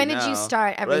 30. When did you now,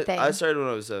 start but everything? I started when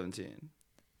I was 17.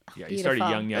 yeah, you started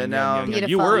Beautiful. young. And now- You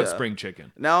Beautiful. were a Yeah. spring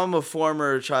chicken. Now I'm a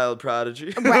former child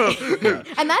prodigy. Right.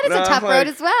 And that is No, a tough I'm road like-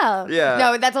 as well. Yeah.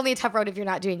 No, that's only a tough road if you're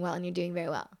not doing well, and you're doing very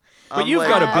well. But I'm you've like,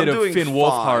 got a I'm bit of doing Finn fine.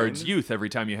 Wolfhard's youth every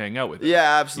time you hang out with him.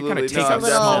 Yeah, You absolutely. kind of take Just a a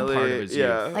little- small part of definitely- his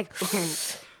yeah. youth. Like,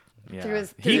 Yeah. through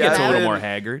his- he through gets his a little mouth. more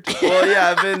haggard.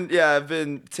 Well, I've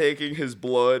been taking his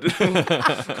blood.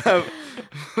 I've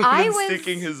I been was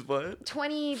sticking his blood.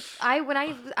 20.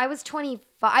 I was 25.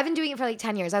 I've been doing it for like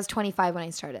 10 years. I was 25 when I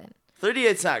started.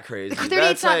 38's not crazy. 38's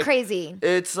That's not like- crazy.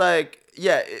 It's like,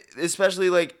 yeah, especially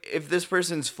like if this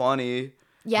person's funny.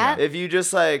 Yeah. If you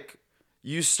just like,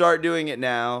 you start doing it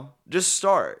now, just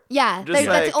start. Yeah, Just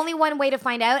that's like- only one way to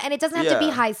find out, and it doesn't have to be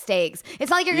Yeah. high stakes. It's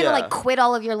not like you're gonna Yeah. like quit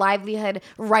all of your livelihood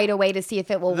right away to see if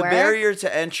it will The work. barrier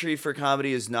to entry for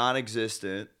comedy is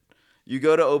non-existent. You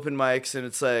go to open mics and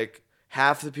it's like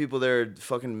half the people there are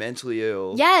fucking mentally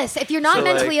ill. Yes, if you're not So,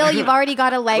 mentally like- ill, you've already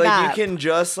got a leg Like up. you can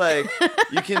just like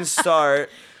you can start,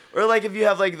 or like if you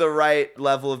have like the right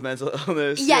level of mental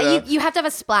illness. yeah, you know? you have to have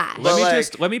a splash. Well,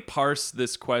 Let me parse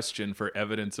this question for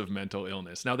evidence of mental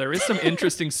illness. Now there is some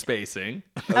interesting spacing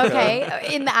Okay,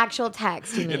 in the actual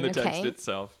text, you mean? in the text okay.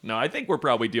 itself. No, I think we're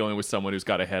probably dealing with someone who's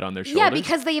got a head on their shoulders. Yeah,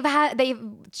 because they've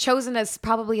chosen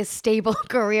probably a stable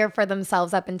career for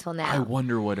themselves up until now. I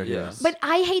wonder what it is. Yeah. But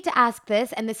I hate to ask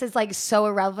this, and this is like so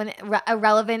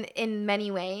irrelevant in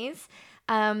many ways.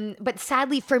 But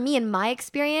sadly, for me, in my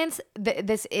experience,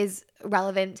 this is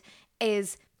relevant.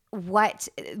 Is what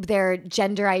their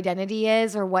gender identity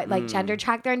is, or what like gender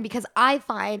track they're in, because I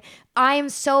find I am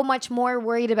so much more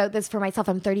worried about this for myself.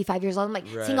 I'm 35 years old. I'm like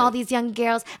seeing all Right. these young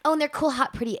girls. Oh, and they're cool,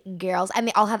 hot, pretty girls, and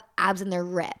they all have abs and they're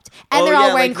ripped, and Oh, they're all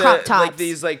yeah, wearing like crop tops. Like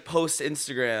these like post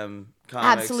Instagram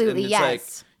comics. Absolutely, and it's like,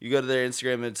 yes. you go to their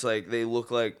Instagram and it's like they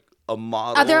look like a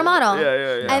model. Oh, they're a model.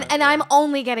 Yeah. And I'm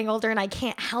only getting older, and I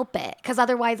can't help it, because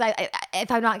otherwise, if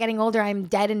I'm not getting older, I'm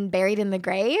dead and buried in the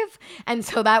grave, and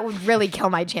so that would really kill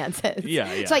my chances.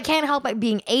 Yeah. So I can't help it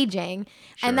being aging,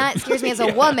 and that scares me as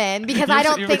a woman, because I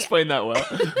don't You've think explained that well.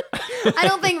 I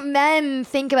don't think men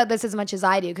think about this as much as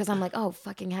I do, because I'm like, oh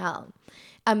fucking hell.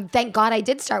 Thank God I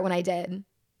did start when I did,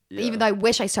 Yeah. even though I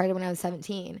wish I started when I was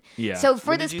 17. Yeah. So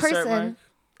for When this did you start, person. Mark?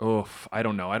 Oof, I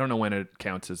don't know. I don't know when it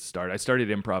counts as start. I started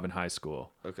improv in high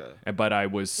school. Okay. But I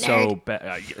was so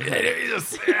bad.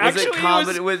 Was it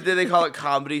comedy? Did they call it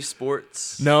comedy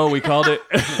sports? No, we called it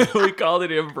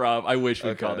improv. I wish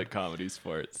we called it comedy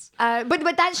sports. But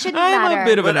that shouldn't I'm matter. a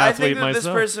bit of an But I athlete think that myself.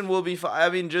 this person will be fine. I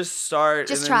mean, just start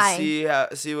Just and try.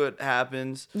 then see what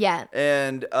happens. Yeah.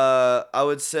 And I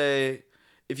would say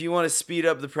if you want to speed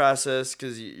up the process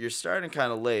because you're starting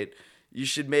kind of late, you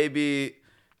should maybe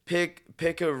pick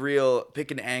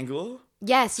an angle.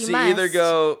 Yes, you So must. either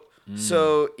go.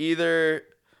 So either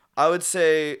I would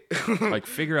say. Like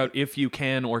figure out if you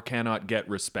can or cannot get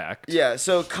respect. Yeah,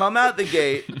 so come out the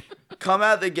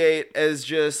gate as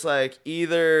just like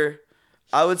either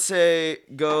I would say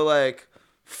go like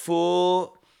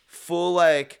full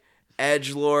like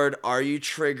edgelord, are you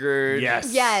triggered?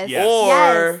 Yes. Yes. Yes. Or-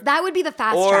 yes. That would be the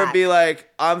fast Or track. be like,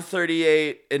 I'm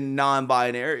 38 and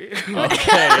non-binary. Okay,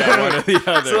 yeah, one or the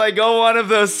other. So like go one of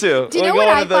those two. Do you know Go what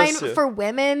one I of those find two. for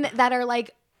women that are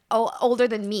like older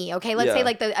than me? Okay, let's say Yeah.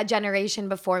 like a generation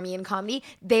before me in comedy.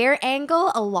 Their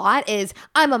angle a lot is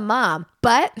I'm a mom,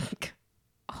 but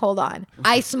hold on,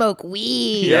 I smoke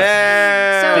weed.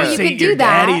 Yeah. So This you ain't could do your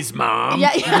that. daddy's mom.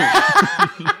 Yeah.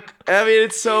 I mean,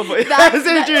 it's so funny. That- As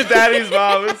if your daddy's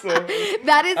mom. It's so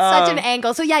That is such an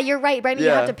angle. So yeah, you're right, Brandon.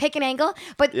 You yeah. have to pick an angle.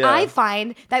 But Yeah. I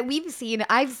find that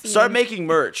I've seen Start making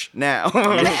merch now.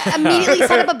 immediately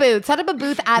set up a booth. Set up a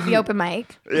booth at the open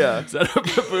mic. Yeah. Set up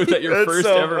a booth at your That's first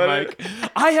so ever funny. mic.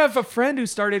 I have a friend who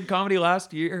started comedy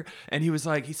last year, and he was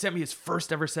like, he sent me his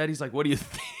first ever set. He's like, "What do you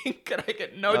think? Can I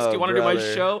get notes? Oh, Do you want to do my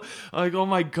brother. show?" I'm like, "Oh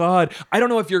my god, I don't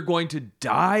know if you're going to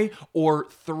die or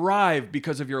thrive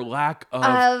because of your lack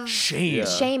of shame." Yeah.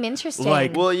 Shame, interesting.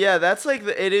 Like, Well, yeah, that's like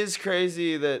it is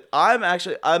crazy that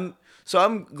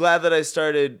I'm glad that I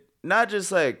started not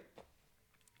just like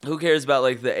who cares about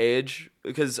like the age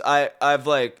because I've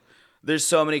like there's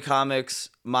so many comics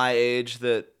my age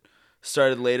that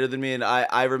started later than me and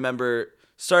I remember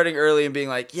starting early and being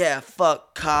like, yeah,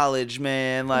 fuck college,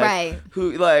 man. Like Right.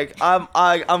 who like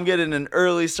I'm getting an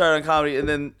early start on comedy and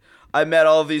then I met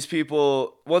all of these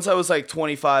people once I was like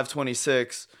 25,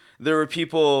 26, there were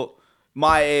people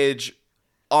my age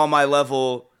on my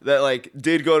level that like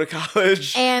did go to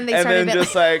college And they started then at-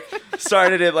 just like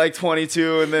started at like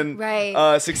 22 and then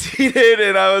Right. succeeded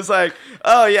and I was like,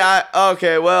 oh yeah,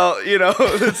 okay, well, you know,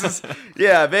 this is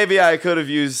yeah, maybe I could have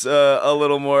used a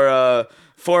little more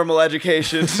formal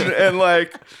education and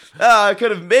like I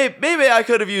could have maybe I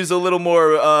could have used a little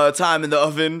more time in the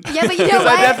oven. Yeah, but you know 'Cause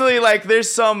what? I definitely like there's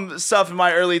some stuff in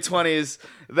my early 20s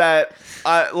that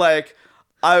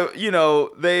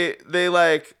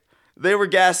they were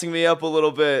gassing me up a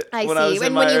little bit I when I see. was in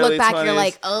And my when you look early back, you're 20s.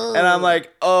 like, oh. And I'm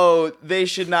like, oh, they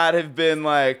should not have been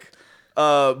like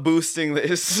boosting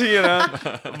this, you know.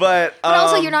 But But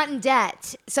also, you're not in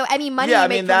debt, so any money yeah, you I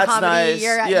make mean from that's comedy, nice.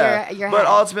 you're But ahead.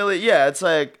 ultimately, yeah, it's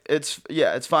like it's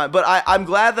fine. But I'm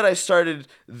glad that I started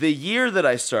the year that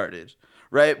I started,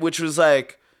 right, which was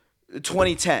like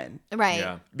 2010, right.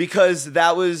 yeah. because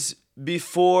that was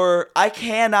before. I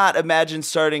cannot imagine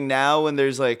starting now when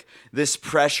there's like this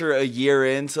pressure a year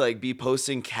in to like be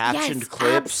posting captioned Yes,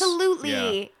 clips.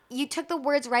 absolutely. Yeah. You took the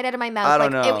words right out of my mouth. I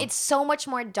don't like know. it's so much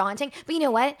more daunting. But you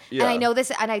know what? Yeah. And I know this,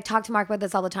 and I talk to Mark about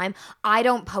this all the time. I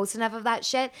don't post enough of that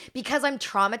shit because I'm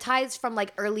traumatized from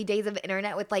like early days of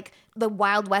internet with like the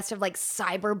wild west of like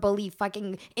cyber bully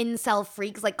fucking incel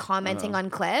freaks like commenting on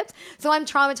clips. So I'm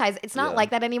traumatized. It's not Yeah. like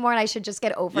that anymore, and I should just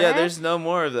get over Yeah, it. there's no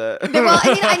more of that. Well,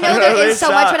 I mean, I know there They is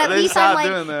so much, but at stopped- they least I'm stopped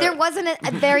doing like, that. there wasn't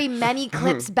a very many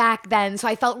clips back then, so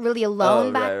I felt really alone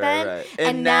Oh, back right, right, then. right. And,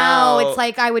 And now now- it's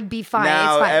like I would be fine.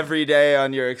 Now it's fine. every day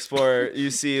on your Explorer, you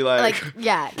see like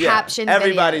caption.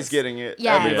 everybody's videos. getting it.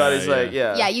 Yeah. Everybody's Yeah, like,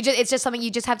 yeah. Yeah, it's just something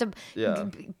you just have to Yeah.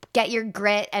 get your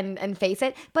grit and face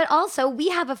it. But also, we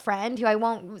have a friend who I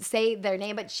won't say their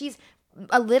name, but she's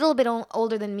a little bit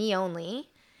older than me only.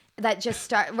 That just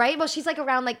start right. Well, she's like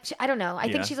around like I don't know. I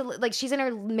Yeah. think she's in her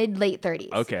mid late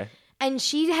 30s. Okay. And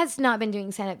she has not been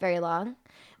doing stand up very long,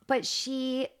 but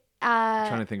she.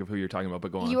 Trying to think of who you're talking about,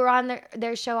 but go on. You were on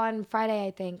their show on Friday,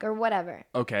 I think, or whatever.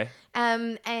 Okay.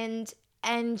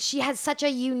 And she has such a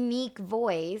unique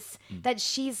voice that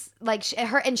she's like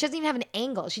and she doesn't even have an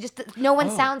angle. She just no one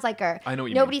sounds like her. I know what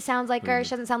you Nobody mean. sounds like her. She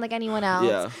doesn't sound like anyone else.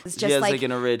 Yeah. It's She just has, like, like,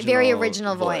 an original very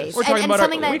original voice. voice. We're talking and about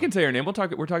something we that can say her name. We're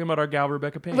talking about our gal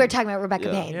Rebecca Payne. we're talking about Rebecca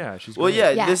Yeah. Payne. Yeah, she's Well, great. yeah,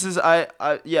 Yeah. this is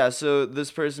yeah. So this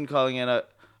person calling in,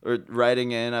 or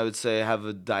writing in, I would say have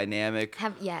a dynamic,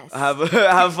 Yes.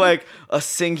 have like a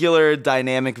singular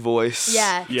dynamic voice.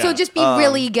 Yeah. Yeah. So just be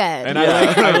really good. And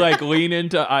I like lean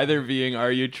into either being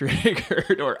 "Are you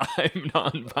triggered?" or "I'm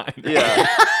non-binary."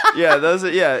 Yeah, those are,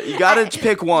 you gotta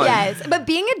pick one. Yes, but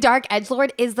being a dark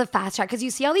edgelord is the fast track because you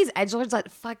see all these edgelords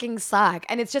that fucking suck,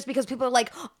 and it's just because people are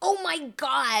like, "Oh my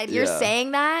god, you're Yeah.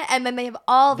 saying that," and then they have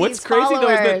all these What's crazy followers.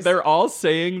 though is that they're all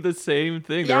saying the same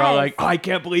thing. They're all Yes. like, "Oh, I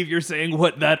can't believe you're saying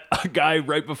what that guy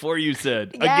right before you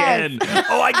said Yes. again."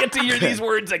 Oh, I get to hear these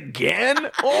words again.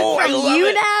 Oh, I From love you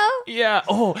it. now. Yeah.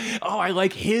 Oh, I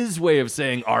like his way of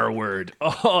saying "R word."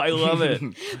 Oh, I love it.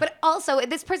 But also,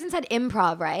 this person said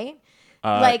improv, right?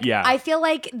 Yeah. I feel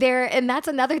like and that's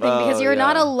another thing because you're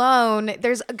not yeah. alone.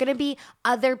 There's gonna be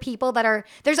other people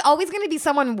there's always gonna be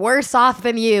someone worse off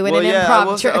than you in Well, an yeah, I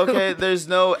will improv say, troupe. okay, there's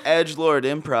no edgelord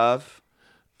improv.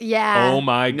 Yeah. Oh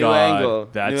my New god. angle.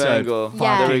 That's New a angle. fucking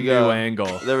Yeah. There we go. new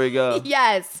angle. There we go.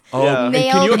 Yes. Oh, Yeah. and can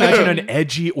you Nailed imagine in. an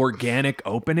edgy, organic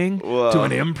opening Whoa. to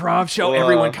an improv show? Whoa.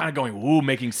 Everyone kind of going, "Ooh,"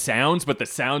 making sounds, but the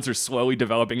sounds are slowly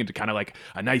developing into kind of like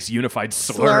a nice unified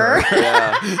slur. Slur.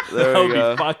 Yeah. There That we would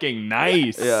go. be fucking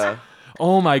nice. Yeah.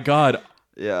 Oh my god.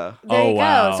 Yeah. There you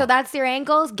wow. go. So that's your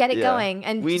angles. Get it Yeah. going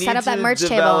and we set need up that to merch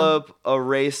table. develop a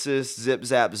racist zip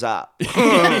zap zop.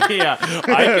 Yeah,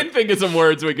 I can think of some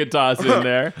words we could toss in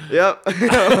there. Yep.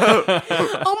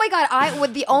 Oh my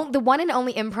god! The one and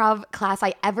only improv class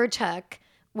I ever took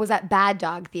was at Bad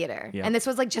Dog Theater, Yeah. and this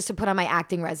was like just to put on my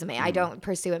acting resume. I don't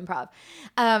pursue improv,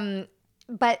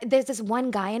 but there's this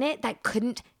one guy in it that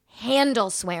couldn't handle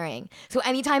swearing. So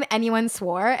anytime anyone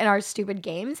swore in our stupid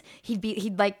games,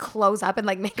 he'd like close up and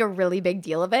like make a really big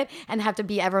deal of it, and have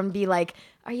to everyone be like,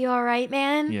 "Are you all right,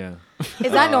 man?" Yeah.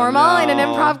 Is that normal in an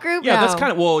no. we group? Yeah, No. that's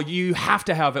kind of, well, you have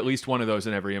to have at least one of those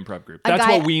in every improv group. A That's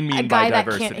guy- what we a mean guy by that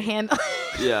diversity. can't handle.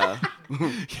 Yeah.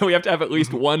 We have to have at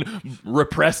least one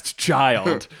repressed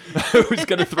child who's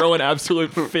going to throw an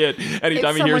absolute fit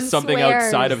anytime he hears someone something swears.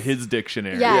 outside of his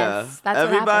dictionary. Yeah. Yeah. Yes, that's what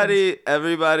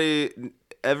everybody,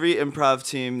 every improv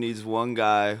team needs one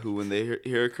guy who, when they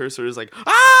hear a curse word, is like,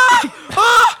 ah,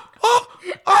 ah, oh,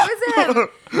 That was him.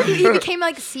 He became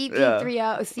like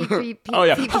CP30, C3P. Oh,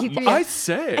 yeah. CP3. I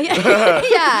say.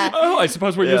 Yeah. Oh, I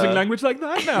suppose we're Yeah. using language like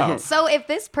that now. So if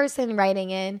this person writing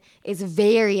in is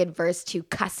very adverse to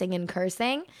cussing and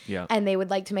cursing, Yeah. and they would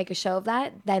like to make a show of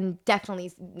that, then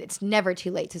definitely it's never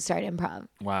too late to start improv.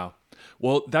 Wow.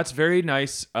 Well, that's very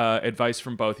nice advice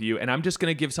from both of you. And I'm just going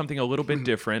to give something a little bit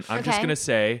different. I'm just Okay. going to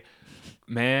say,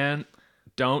 man,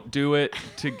 don't do it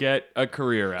to get a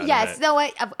career out of Yes. it. No,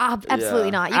 absolutely Yeah.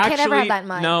 not. You can't ever have that in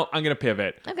mind. No, I'm going to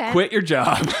pivot. Okay. Quit your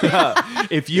job.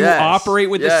 If you Yes. operate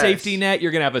with the Yes. safety net,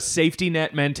 you're going to have a safety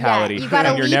net Yeah, mentality. you gotta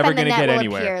and you're leap never and the going to net get will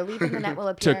anywhere. appear. Leap and the net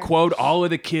will To appear. quote all of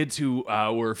the kids who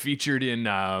were featured in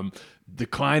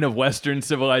Decline of Western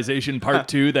Civilization Part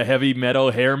 2, the heavy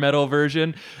metal, hair metal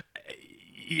version,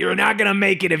 you're not going to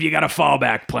make it if you got a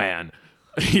fallback plan.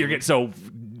 So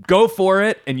go for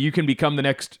it, and you can become the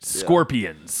next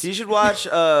Scorpions. He should watch.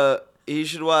 He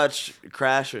should watch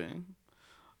Crashing.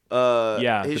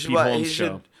 Yeah, he the should Pete Holmes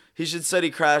show. He should study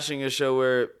Crashing, a show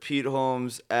where Pete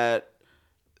Holmes at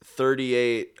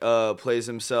 38 plays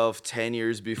himself 10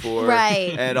 years before,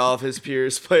 Right. and all of his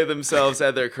peers play themselves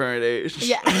at their current age.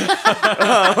 Yeah.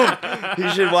 He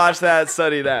should watch that,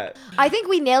 study that. I think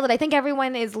we nailed it. I think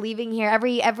everyone is leaving here.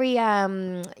 Every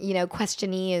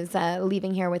questionee is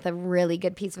leaving here with a really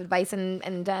good piece of advice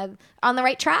and on the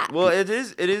right track. Well, it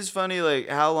is funny. Like,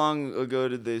 how long ago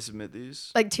did they submit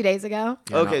these? Like 2 days ago.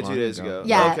 Yeah, Okay, not 2 long days ago. ago.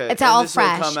 Yeah, okay. it's And all this will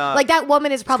fresh. come out- Like that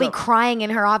woman is probably come- crying in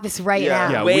her office right Yeah,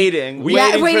 now. Yeah, waiting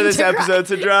Yeah, for waiting this to cry. episode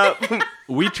to drop.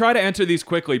 We try to answer these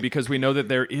quickly because we know that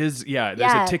there's Yeah.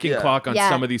 a ticking Yeah. clock on Yeah.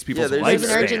 some of these people's there's There's an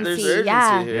lifespans. urgency. There's urgency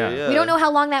Yeah. here. Yeah. Yeah. We don't know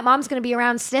how long that mom's going to be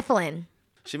around sniffling.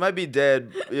 She might be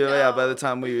dead. Yeah, by the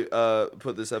time we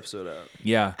put this episode out.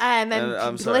 Yeah. And then And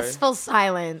I'm sorry. blissful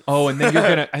silence. Oh, and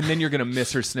then you're gonna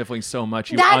miss her sniffling so much.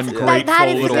 You That ungrateful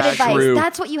is little good advice. shrew.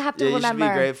 That's what you have to Yeah, you should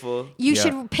remember. be grateful. You Yeah.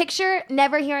 should picture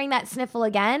never hearing that sniffle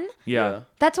again. Yeah.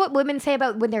 That's what women say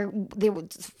about when they're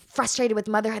frustrated with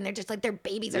motherhood and they're just like their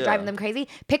babies are Yeah. driving them crazy.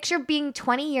 Picture being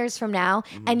 20 years from now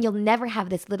and you'll never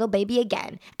have this little baby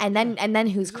again. And then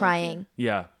who's crying?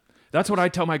 Yeah. That's what I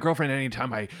tell my girlfriend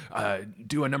anytime I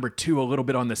do a number 2 a little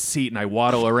bit on the seat and I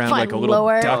waddle around Fun like a little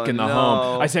lower. duck Oh, in the no.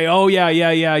 home. I say, "Oh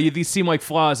yeah. These seem like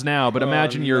flaws now, but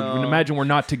imagine imagine we're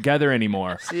not together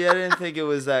anymore." See, I didn't think it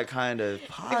was that kind of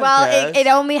podcast. Well, it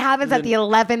only happens at the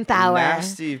 11th hour.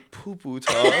 Nasty poo-poo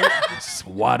talk. Just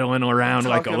waddling around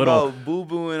like a Talking little about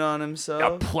boo-booing on a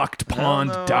himself. plucked pond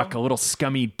no. duck, a little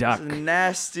scummy duck.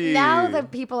 Nasty. Now the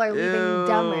people are leaving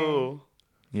dumber. Ew.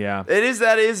 Yeah.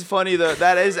 That is funny though.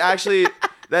 That is actually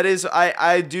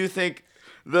I do think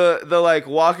the like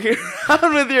walking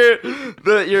around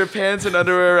with your pants and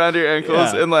underwear around your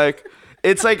ankles Yeah. and like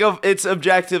it's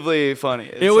objectively funny.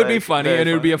 It would be funny, and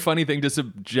it would be a funny thing to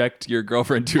subject your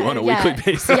girlfriend to on a weekly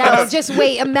basis. Yeah, well, just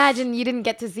wait. Imagine you didn't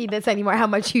get to see this anymore, how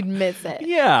much you'd miss it.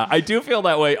 Yeah, I do feel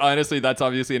that way. Honestly, that's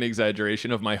obviously an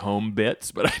exaggeration of my home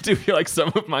bits, but I do feel like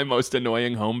some of my most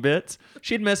annoying home bits,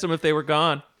 she'd miss them if they were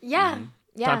gone. Yeah.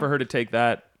 Yeah. Time for her to take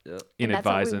that in And that's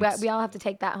what advisance. we all have to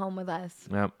take that home with us.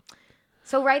 Yep.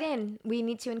 So write in. We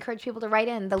need to encourage people to write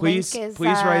in. Please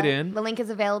write in. The link is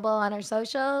available on our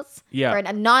socials Yeah. for an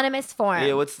anonymous form.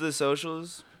 Yeah, what's the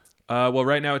socials? Well,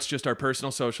 right now it's just our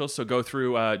personal socials. So go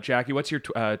through Jackie. What's your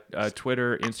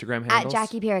Twitter, Instagram At handles?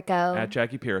 Jackie Pirico. At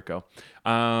Jackie Pirico.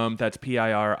 That's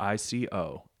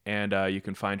Pirico. And you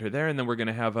can find her there. And then we're going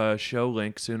to have a show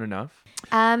link soon enough.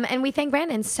 And we thank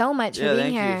Brandon so much for being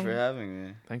Thank here. you for having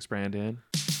me. Thanks, Brandon.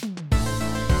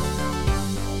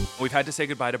 We've had to say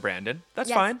goodbye to Brandon. That's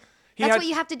Yes. fine. That's what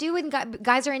you have to do when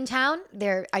guys are in town.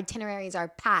 Their itineraries are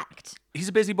packed. He's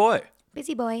a busy boy.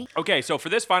 Busy boy. Okay, so for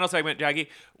this final segment, Jackie,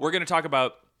 we're going to talk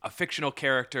about a fictional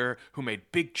character who made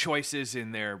big choices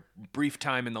in their brief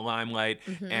time in the limelight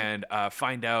and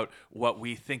find out what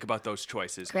we think about those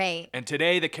choices. Great. And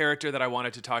today, the character that I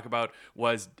wanted to talk about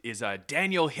is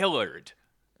Daniel Hillard.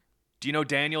 Do you know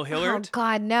Daniel Hillard? Oh,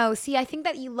 God, no. See, I think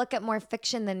that you look at more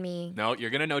fiction than me. No,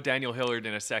 you're going to know Daniel Hillard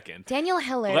in a second. Daniel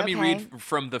Hillard. Let me okay. read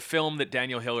from the film that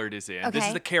Daniel Hillard is in. This Okay.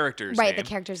 is the character's Right, name. the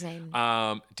character's name.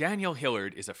 Daniel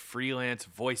Hillard is a freelance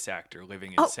voice actor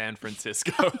living in San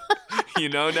Francisco. You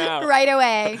know now. Right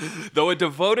away. Though a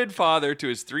devoted father to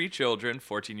his 3 children,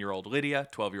 14-year-old Lydia,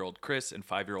 12-year-old Chris, and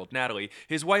 5-year-old Natalie,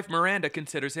 his wife Miranda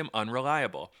considers him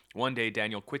unreliable. One day,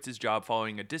 Daniel quits his job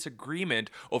following a disagreement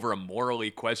over a morally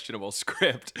questionable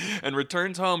script and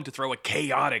returns home to throw a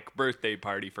chaotic birthday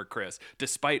party for Chris,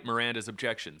 despite Miranda's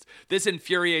objections. This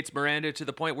infuriates Miranda to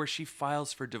the point where she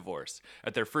files for divorce.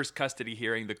 At their first custody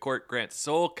hearing, the court grants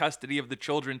sole custody of the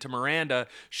children to Miranda.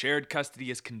 Shared custody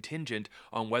is contingent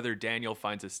on whether Daniel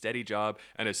finds a steady job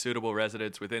and a suitable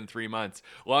residence within 3 months.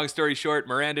 Long story short,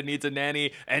 Miranda needs a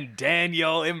nanny, and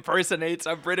Daniel impersonates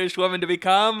a British woman to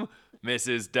become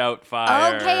Mrs.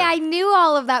 Doubtfire. Okay, I knew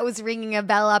all of that was ringing a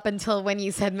bell up until when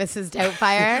you said Mrs.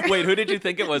 Doubtfire. Wait, who did you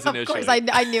think it was Of initially? course,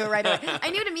 I knew it right away.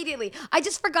 I knew it immediately. I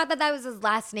just forgot that was his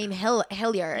last name, Hilliard.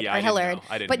 Yeah, or I didn't Hillard. know.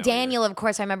 I didn't But know Daniel, of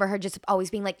course, I remember her just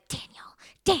always being like,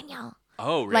 Daniel.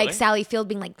 Oh, really? Like Sally Field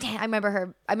being like, I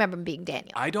remember him being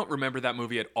Daniel. I don't remember that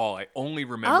movie at all. I only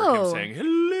remember him saying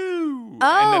hello.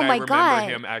 Oh, and then I my remember God.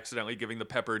 him accidentally giving the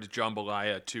peppered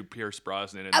jambalaya to Pierce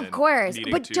Brosnan. And Of then course.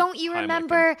 needing But to don't you Heimlich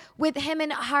remember with him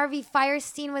and Harvey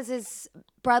Fierstein was his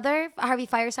brother? Harvey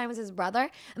Fierstein was his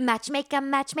brother. Matchmaker,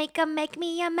 make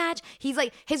me a match. He's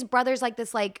like, his brother's like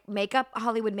this like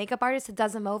Hollywood makeup artist that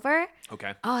does him over.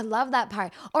 Okay. Oh, I love that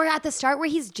part. Or at the start where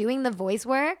he's doing the voice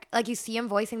work, like you see him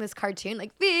voicing this cartoon,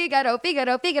 like Figaro.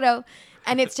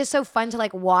 And it's just so fun to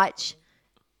like watch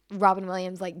Robin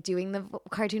Williams like doing the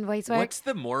cartoon voice work. What's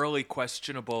the morally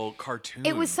questionable cartoon?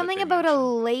 It was that something they about a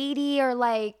mentioned? lady or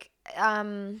like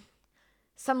some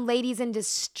ladies in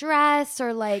distress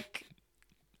or like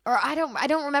or I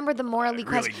don't remember the morally really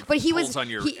question, but he was pulls on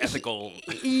your ethical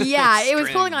yeah, it was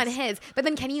pulling on strings. his. But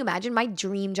then can you imagine my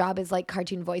dream job is like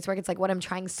cartoon voice work? It's like what I'm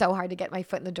trying so hard to get my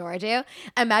foot in the door to.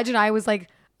 Imagine I was like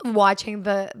watching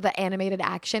the animated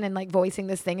action and like voicing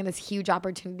this thing in this huge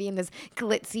opportunity in this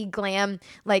glitzy glam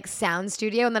like sound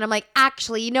studio, and then I'm like,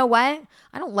 actually, you know what?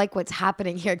 I don't like what's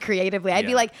happening here creatively. I'd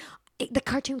be Yeah. like, the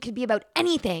cartoon could be about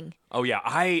anything. Oh yeah,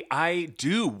 I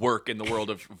do work in the world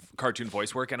of cartoon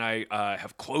voice work, and I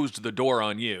have closed the door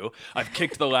on you. I've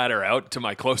kicked the ladder out to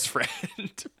my close friend.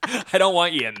 I don't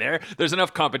want you in there. There's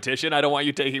enough competition. I don't want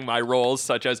you taking my roles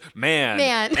such as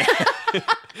man.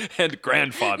 And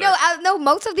grandfather. No,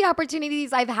 most of the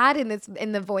opportunities I've had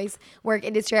in the voice work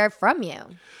industry are from you.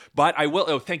 But I will.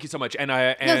 Oh, thank you so much. And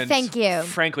thank you.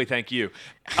 Frankly, thank you.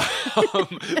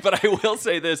 But I will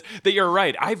say this: that you're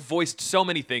right. I've voiced so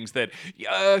many things that,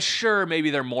 sure, maybe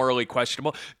they're morally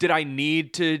questionable. Did I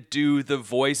need to do the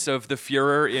voice of the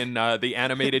Führer in the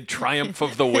animated Triumph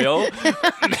of the Will?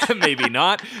 Maybe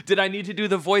not. Did I need to do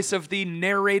the voice of the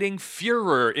narrating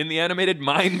Führer in the animated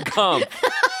Mein Kampf?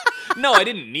 No, I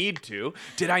didn't need to.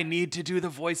 Did I need to do the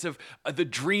voice of the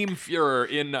Dream Führer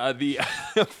in the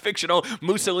fictional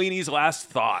Mussolini's Last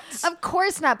Thoughts? Of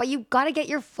course not, but you got to get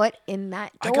your foot in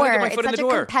that door. I gotta get my foot in it's the such a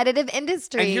door. competitive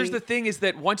industry. And here's the thing is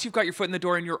that once you've got your foot in the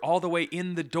door and you're all the way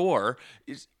in the door,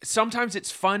 sometimes it's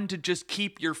fun to just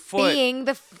keep your foot. being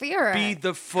the Führer. Be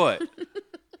the foot.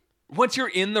 once you're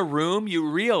in the room, you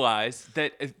realize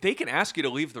that they can ask you to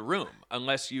leave the room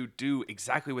unless you do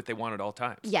exactly what they want at all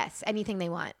times. Yes, anything they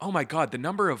want. Oh my God, the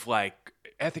number of like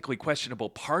ethically questionable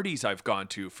parties I've gone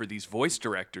to for these voice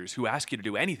directors who ask you to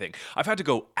do anything. I've had to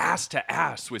go ass to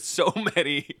ass with so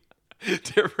many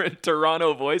different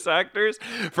Toronto voice actors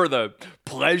for the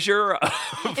pleasure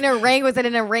of... In a ring? Was it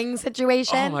in a ring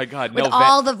situation? Oh my God, with no,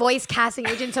 all the voice casting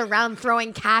agents around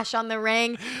throwing cash on the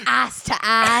ring, ass to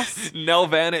ass.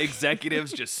 Nelvana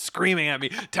executives just screaming at me,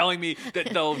 telling me that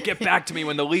they'll get back to me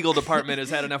when the legal department has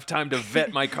had enough time to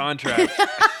vet my contract.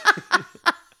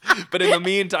 But in the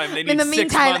meantime, they need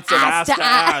 6 months of ass to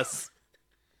ass.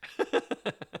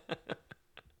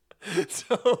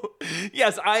 So,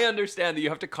 yes, I understand that you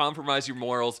have to compromise your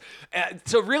morals.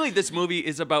 So really, this movie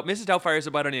is about, Mrs. Doubtfire is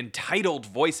about an entitled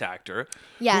voice actor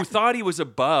who thought he was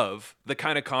above the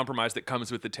kind of compromise that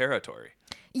comes with the territory.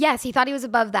 Yes, he thought he was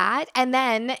above that. And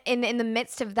then in the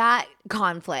midst of that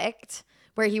conflict,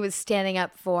 where he was standing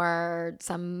up for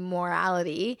some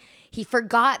morality, he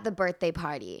forgot the birthday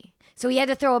party. So he had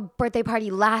to throw a birthday party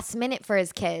last minute for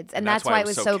his kids. And that's why it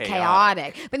was so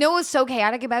chaotic. But no, what was so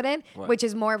chaotic about it, which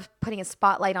is more of putting a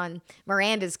spotlight on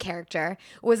Miranda's character,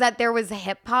 was that there was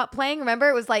hip hop playing. Remember?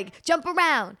 It was like, jump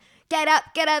around, get up,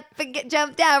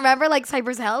 jump down. Remember? Like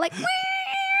Cypress Hill? Like,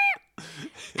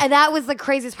 and that was the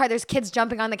craziest part. There's kids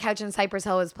jumping on the couch and Cypress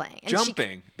Hill was playing. And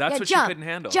jumping? That's what she couldn't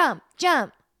handle.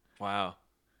 Jump. Wow.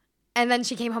 And then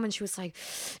she came home and she was like,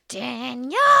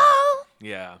 Daniel.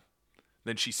 Yeah.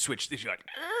 Then she switched. She like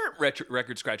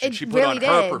record scratch, and she put really on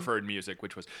her did. preferred music,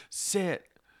 which was sit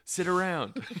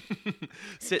around,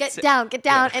 get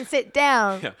down, and sit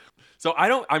down. Yeah. So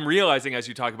I'm realizing as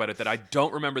you talk about it that I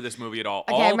don't remember this movie at all.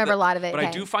 Okay, I remember a lot of it. But I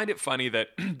do find it funny that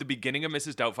the beginning of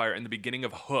Mrs. Doubtfire and the beginning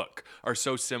of Hook are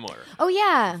so similar. Oh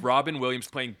yeah. Robin Williams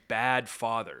playing bad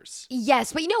fathers.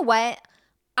 Yes, but you know what?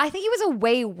 I think he was a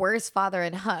way worse father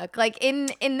in Hook. Like in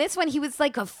this one, he was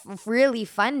like a really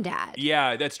fun dad.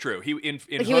 Yeah, that's true. He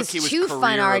Hook, he was too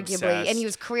fun, arguably, obsessed, and he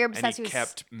was career obsessed. And he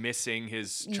kept missing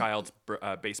his child's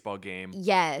baseball game.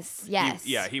 Yes.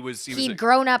 He'd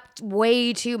grown up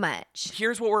way too much.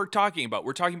 Here's what we're talking about.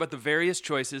 We're talking about the various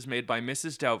choices made by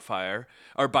Mrs. Doubtfire,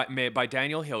 or by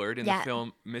Daniel Hillard in the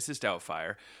film Mrs.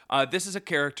 Doubtfire. This is a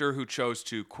character who chose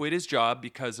to quit his job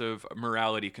because of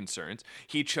morality concerns.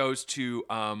 He chose to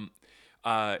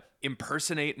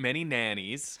impersonate many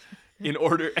nannies in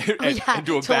order and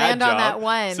do a bad job, on that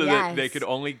one, so that they could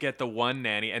only get the one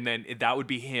nanny, and then that would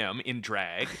be him in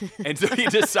drag. And so he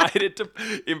decided to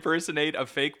impersonate a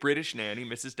fake British nanny,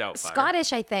 Mrs. Doubtfire.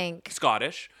 Scottish, I think.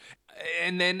 Scottish,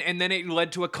 and then it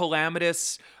led to a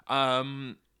calamitous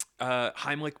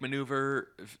Heimlich maneuver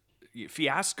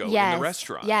fiasco in the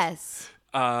restaurant. Yes.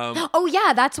 Oh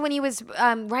yeah, that's when he was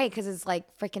right, because his like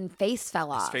freaking face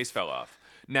fell off. His face fell off.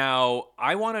 Now,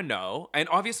 I want to know, and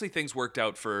obviously things worked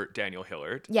out for Daniel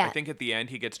Hillard. Yeah. I think at the end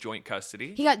he gets joint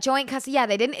custody. He got joint custody. Yeah,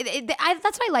 they didn't.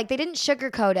 That's what I like. They didn't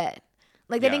sugarcoat it.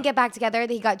 Like, they didn't get back together.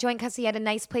 He got joint custody. He had a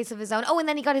nice place of his own. Oh, and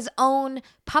then he got his own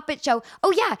puppet show.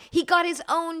 Oh, yeah. He got his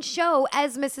own show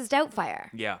as Mrs. Doubtfire.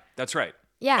 Yeah, that's right.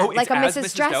 Yeah, like a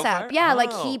Mrs. Dress Doubtfire? Up. Yeah, like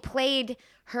Oh. he played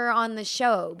her on the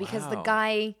show because the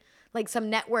guy, like some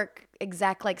network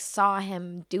exec, like saw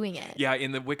him doing it. Yeah,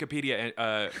 in the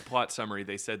Wikipedia plot summary,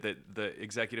 they said that the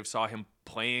executive saw him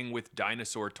playing with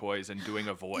dinosaur toys and doing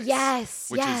a voice. Yes,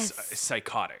 which yes. is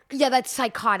psychotic. Yeah, that's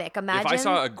psychotic. Imagine. If I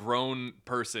saw a grown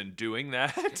person doing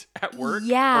that at work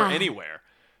or anywhere,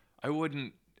 I would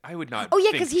not. Oh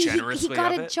yeah, because he generously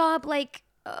got of a it. job like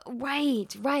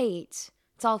right.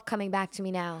 It's all coming back to me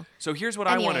now. So here's what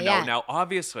I want to know. Now,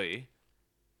 obviously,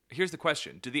 here's the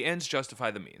question: do the ends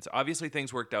justify the means? Obviously,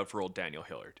 things worked out for old Daniel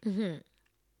Hillard. Mm-hmm.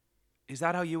 Is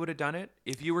that how you would have done it?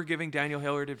 If you were giving Daniel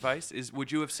Hillard advice,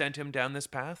 would you have sent him down this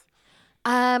path?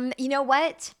 You know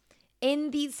what? In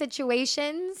these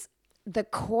situations, the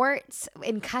courts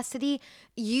in custody,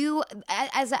 you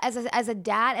as a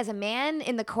dad, as a man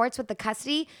in the courts with the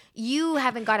custody, you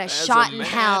haven't got a shot in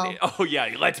hell. Oh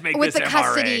yeah, let's make with this the MRA.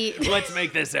 custody. Let's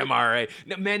make this MRA.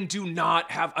 No, men do not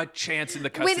have a chance in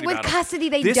the custody with battle. custody.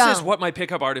 They this don't. This is what my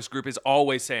pickup artist group is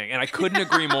always saying, and I couldn't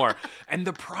agree more. And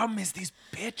the problem is these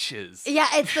bitches. Yeah,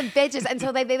 it's the bitches, and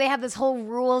so they have this whole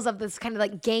rules of this kind of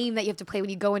like game that you have to play when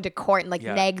you go into court and like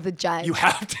neg the judge. You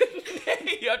have to.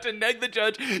 You have to neg the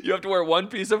judge. You have to wear one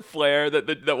piece of flair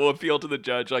that will appeal to the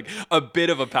judge, like a bit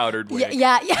of a powdered wig.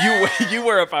 Yeah. You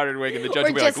wear a powdered wig, and the judge or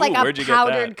will be just like, like where'd a you get that?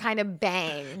 powdered kind of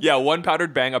bang. Yeah, one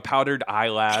powdered bang, a powdered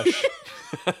eyelash.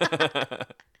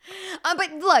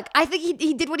 But look, I think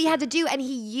he did what he had to do, and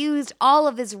he used all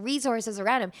of his resources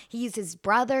around him. He used his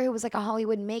brother, who was like a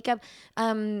Hollywood makeup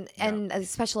and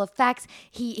special effects.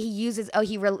 He uses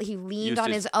he leaned Used on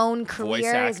his his own voice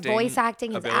career, his acting voice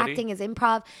acting, his ability. acting, his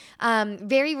improv.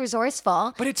 Very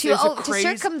resourceful. But it's to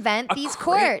circumvent these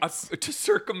courts. To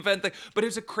circumvent but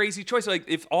it's a crazy choice. Like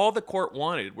if all the court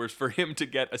wanted was for him to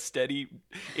get a steady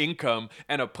income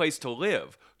and a place to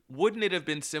live, wouldn't it have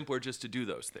been simpler just to do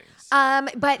those things?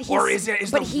 But Or is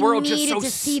the he world just needed so to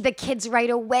see the kids right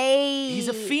away. He's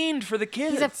a fiend for the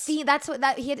kids. He's a fiend. That's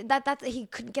what he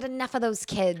couldn't get enough of those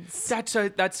kids. That's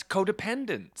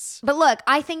codependence. But look,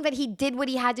 I think that he did what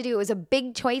he had to do. It was a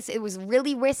big choice. It was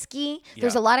really risky.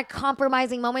 There's Yeah. a lot of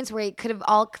compromising moments where it could have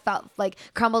all felt like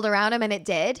crumbled around him, and it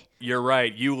did. You're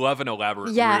right. You love an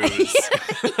elaborate Yeah, ruse.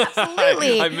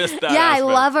 absolutely. I missed that Yeah, I aspect.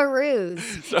 love a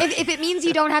ruse. If it means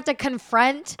you don't have to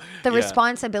confront the Yeah.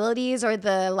 responsibilities or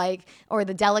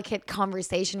the delicate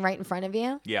conversation right in front of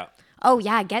you. Yeah. Oh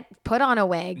yeah, put on a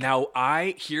wig. Now,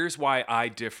 here's why I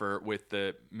differ with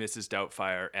the Mrs.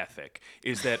 Doubtfire ethic,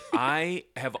 is that I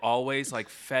have always like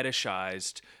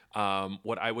fetishized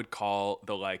what I would call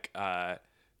the like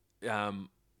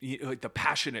the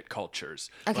passionate cultures,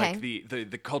 Okay. like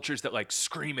the cultures that like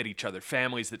scream at each other,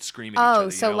 families that scream at each other. Oh,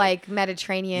 you so know, like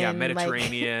Mediterranean. yeah,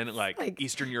 Mediterranean, like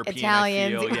Eastern European,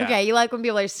 Italians. I feel, yeah. Okay, you like when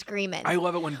people are screaming. I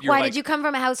love it when you're Why like did you come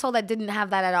from a household that didn't have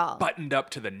that at all? buttoned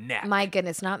up to the neck. My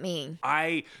goodness, not me.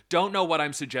 I don't know what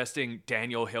I'm suggesting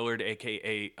Daniel Hillard,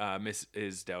 aka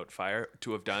Mrs. Doubtfire,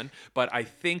 to have done, but I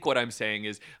think what I'm saying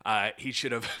is he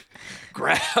should have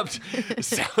grabbed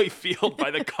Sally Field by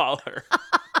the collar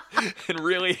and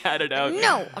really had it out.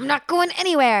 No, I'm not going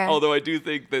anywhere. Although I do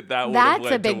think that would have That's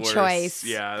led a big to worse. choice.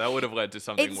 Yeah, that would have led to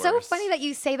something It's worse. so funny that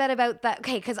you say that about that.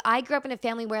 Okay, because I grew up in a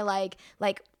family where like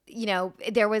you know,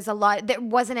 there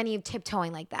wasn't any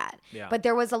tiptoeing like that. Yeah. But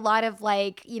there was a lot of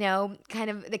like, you know, kind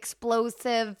of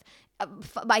explosive.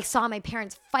 I saw my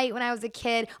parents fight when I was a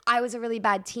kid. I was a really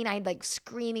bad teen. I had like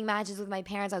screaming matches with my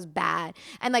parents. I was bad.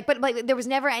 And like, but there was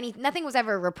never nothing was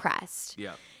ever repressed.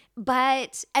 Yeah.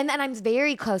 But and then I'm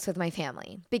very close with my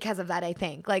family because of that. I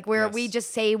think like we Yes.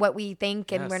 just say what we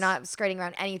think and we're Yes. not skirting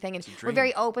around anything, and we're dream.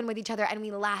 very open with each other, and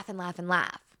we laugh and laugh and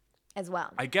laugh as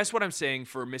well. I guess what I'm saying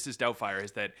for Mrs. Doubtfire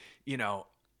is that, you know,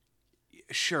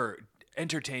 sure,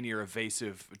 entertain your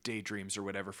evasive daydreams or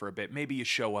whatever for a bit. Maybe you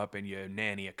show up and you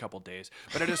nanny a couple days.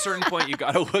 But at a certain point, you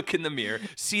got to look in the mirror,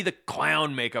 see the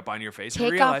clown makeup on your face, and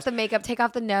Take realize, off the makeup, take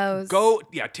off the nose.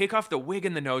 take off the wig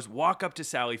and the nose, walk up to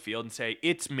Sally Field and say,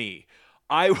 "It's me.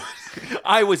 I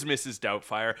was Mrs.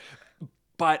 Doubtfire,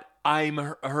 but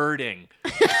I'm hurting.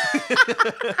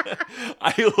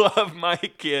 I love my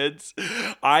kids.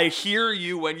 I hear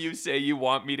you when you say you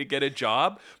want me to get a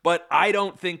job, but I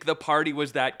don't think the party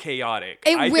was that chaotic.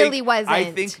 It really wasn't.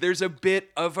 I think there's a bit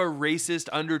of a racist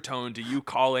undertone to you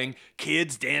calling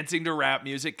kids dancing to rap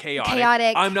music chaotic.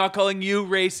 Chaotic. I'm not calling you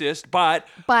racist, but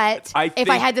But I if think-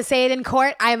 I had to say it in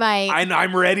court, I might. and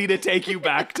I'm ready to take you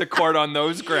back to court on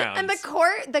those grounds. And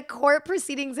the court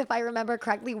proceedings, if I remember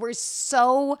correctly, were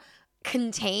so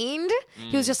contained.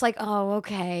 He was just like, "Oh,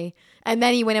 okay," and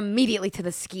then he went immediately to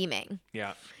the scheming.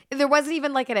 Yeah. There wasn't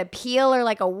even like an appeal or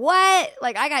like a what?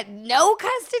 Like I got no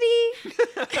custody.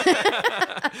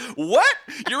 What?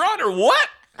 Your Honor, what?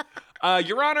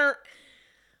 Your Honor,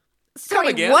 Sorry,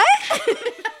 again. what?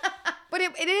 But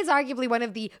it is arguably one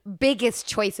of the biggest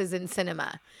choices in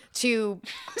cinema to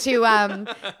go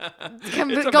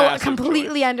massive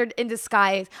completely in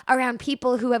disguise around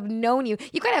people who have known you.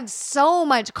 You gotta have so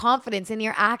much confidence in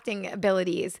your acting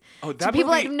abilities. Oh, to that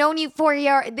people that movie- have known you for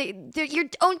your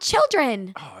own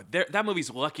children. oh, that movie's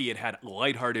lucky it had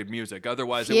lighthearted music.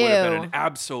 Otherwise, it would have been Phew. an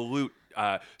absolute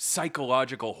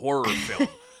psychological horror film.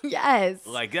 Yes.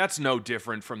 Like, that's no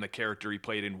different from the character he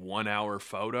played in 1 Hour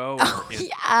Photo or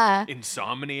Yeah.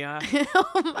 Insomnia.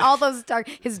 All those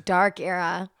his dark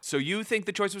era. So you think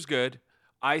the choice was good.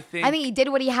 I think I think he did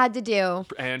what he had to do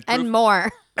and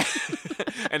more.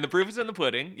 and the proof is in the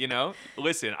pudding, you know.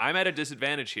 Listen, I'm at a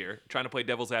disadvantage here, trying to play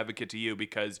devil's advocate to you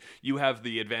because you have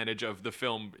the advantage of the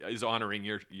film is honoring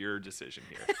your decision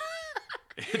here.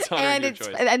 It's honoring And your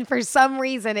choice. and for some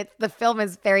reason the film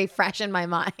is very fresh in my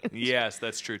mind. Yes,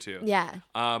 that's true too. Yeah.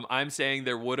 I'm saying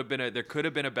there could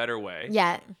have been a better way.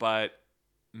 Yeah. But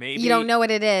maybe You don't know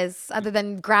what it is other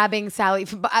than grabbing Sally,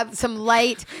 some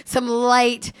light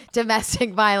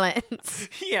domestic violence.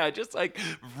 Yeah, just like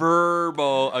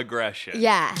verbal aggression.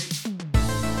 Yeah.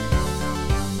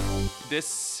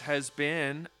 This has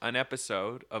been an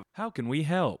episode of How Can We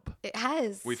Help? It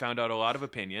has. We found out a lot of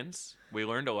opinions. We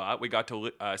learned a lot. We got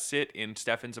to sit in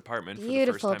Stefan's apartment for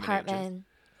Beautiful the first time in ages.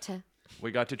 apartment.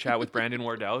 We got to chat with Brandon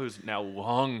Wardell, who's now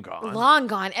long gone. Long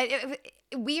gone.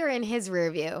 We are in his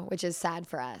rear view, which is sad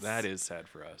for us. That is sad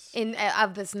for us.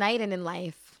 Of this night and in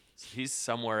life. He's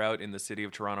somewhere out in the city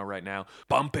of Toronto right now,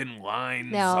 bumping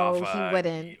lines No, off he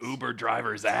wouldn't. Uber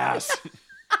driver's ass.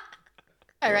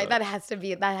 All right, that has to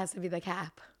be the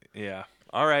cap. Yeah.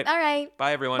 All right. All right.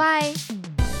 Bye, everyone. Bye.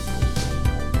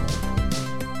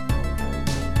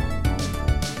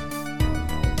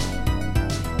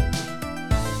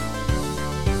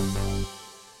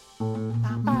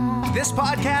 This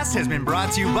podcast has been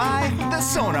brought to you by the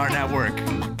Sonar Network.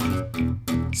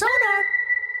 Sonar!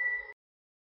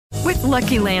 With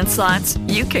Lucky Land Slots,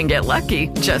 you can get lucky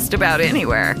just about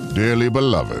anywhere. Dearly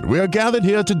beloved, we are gathered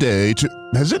here today to...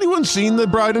 Has anyone seen the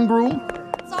bride and groom?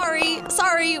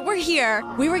 Sorry, we're here.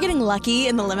 We were getting lucky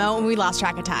in the limo and we lost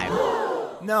track of time.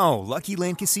 No, Lucky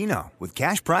Land Casino, with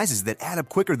cash prizes that add up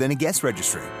quicker than a guest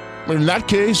registry. In that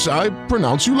case, I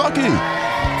pronounce you lucky.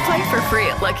 Play for free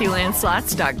at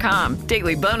LuckyLandSlots.com.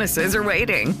 Daily bonuses are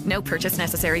waiting. No purchase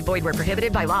necessary. Void where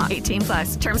prohibited by law.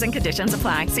 18+. Terms and conditions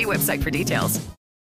apply. See website for details.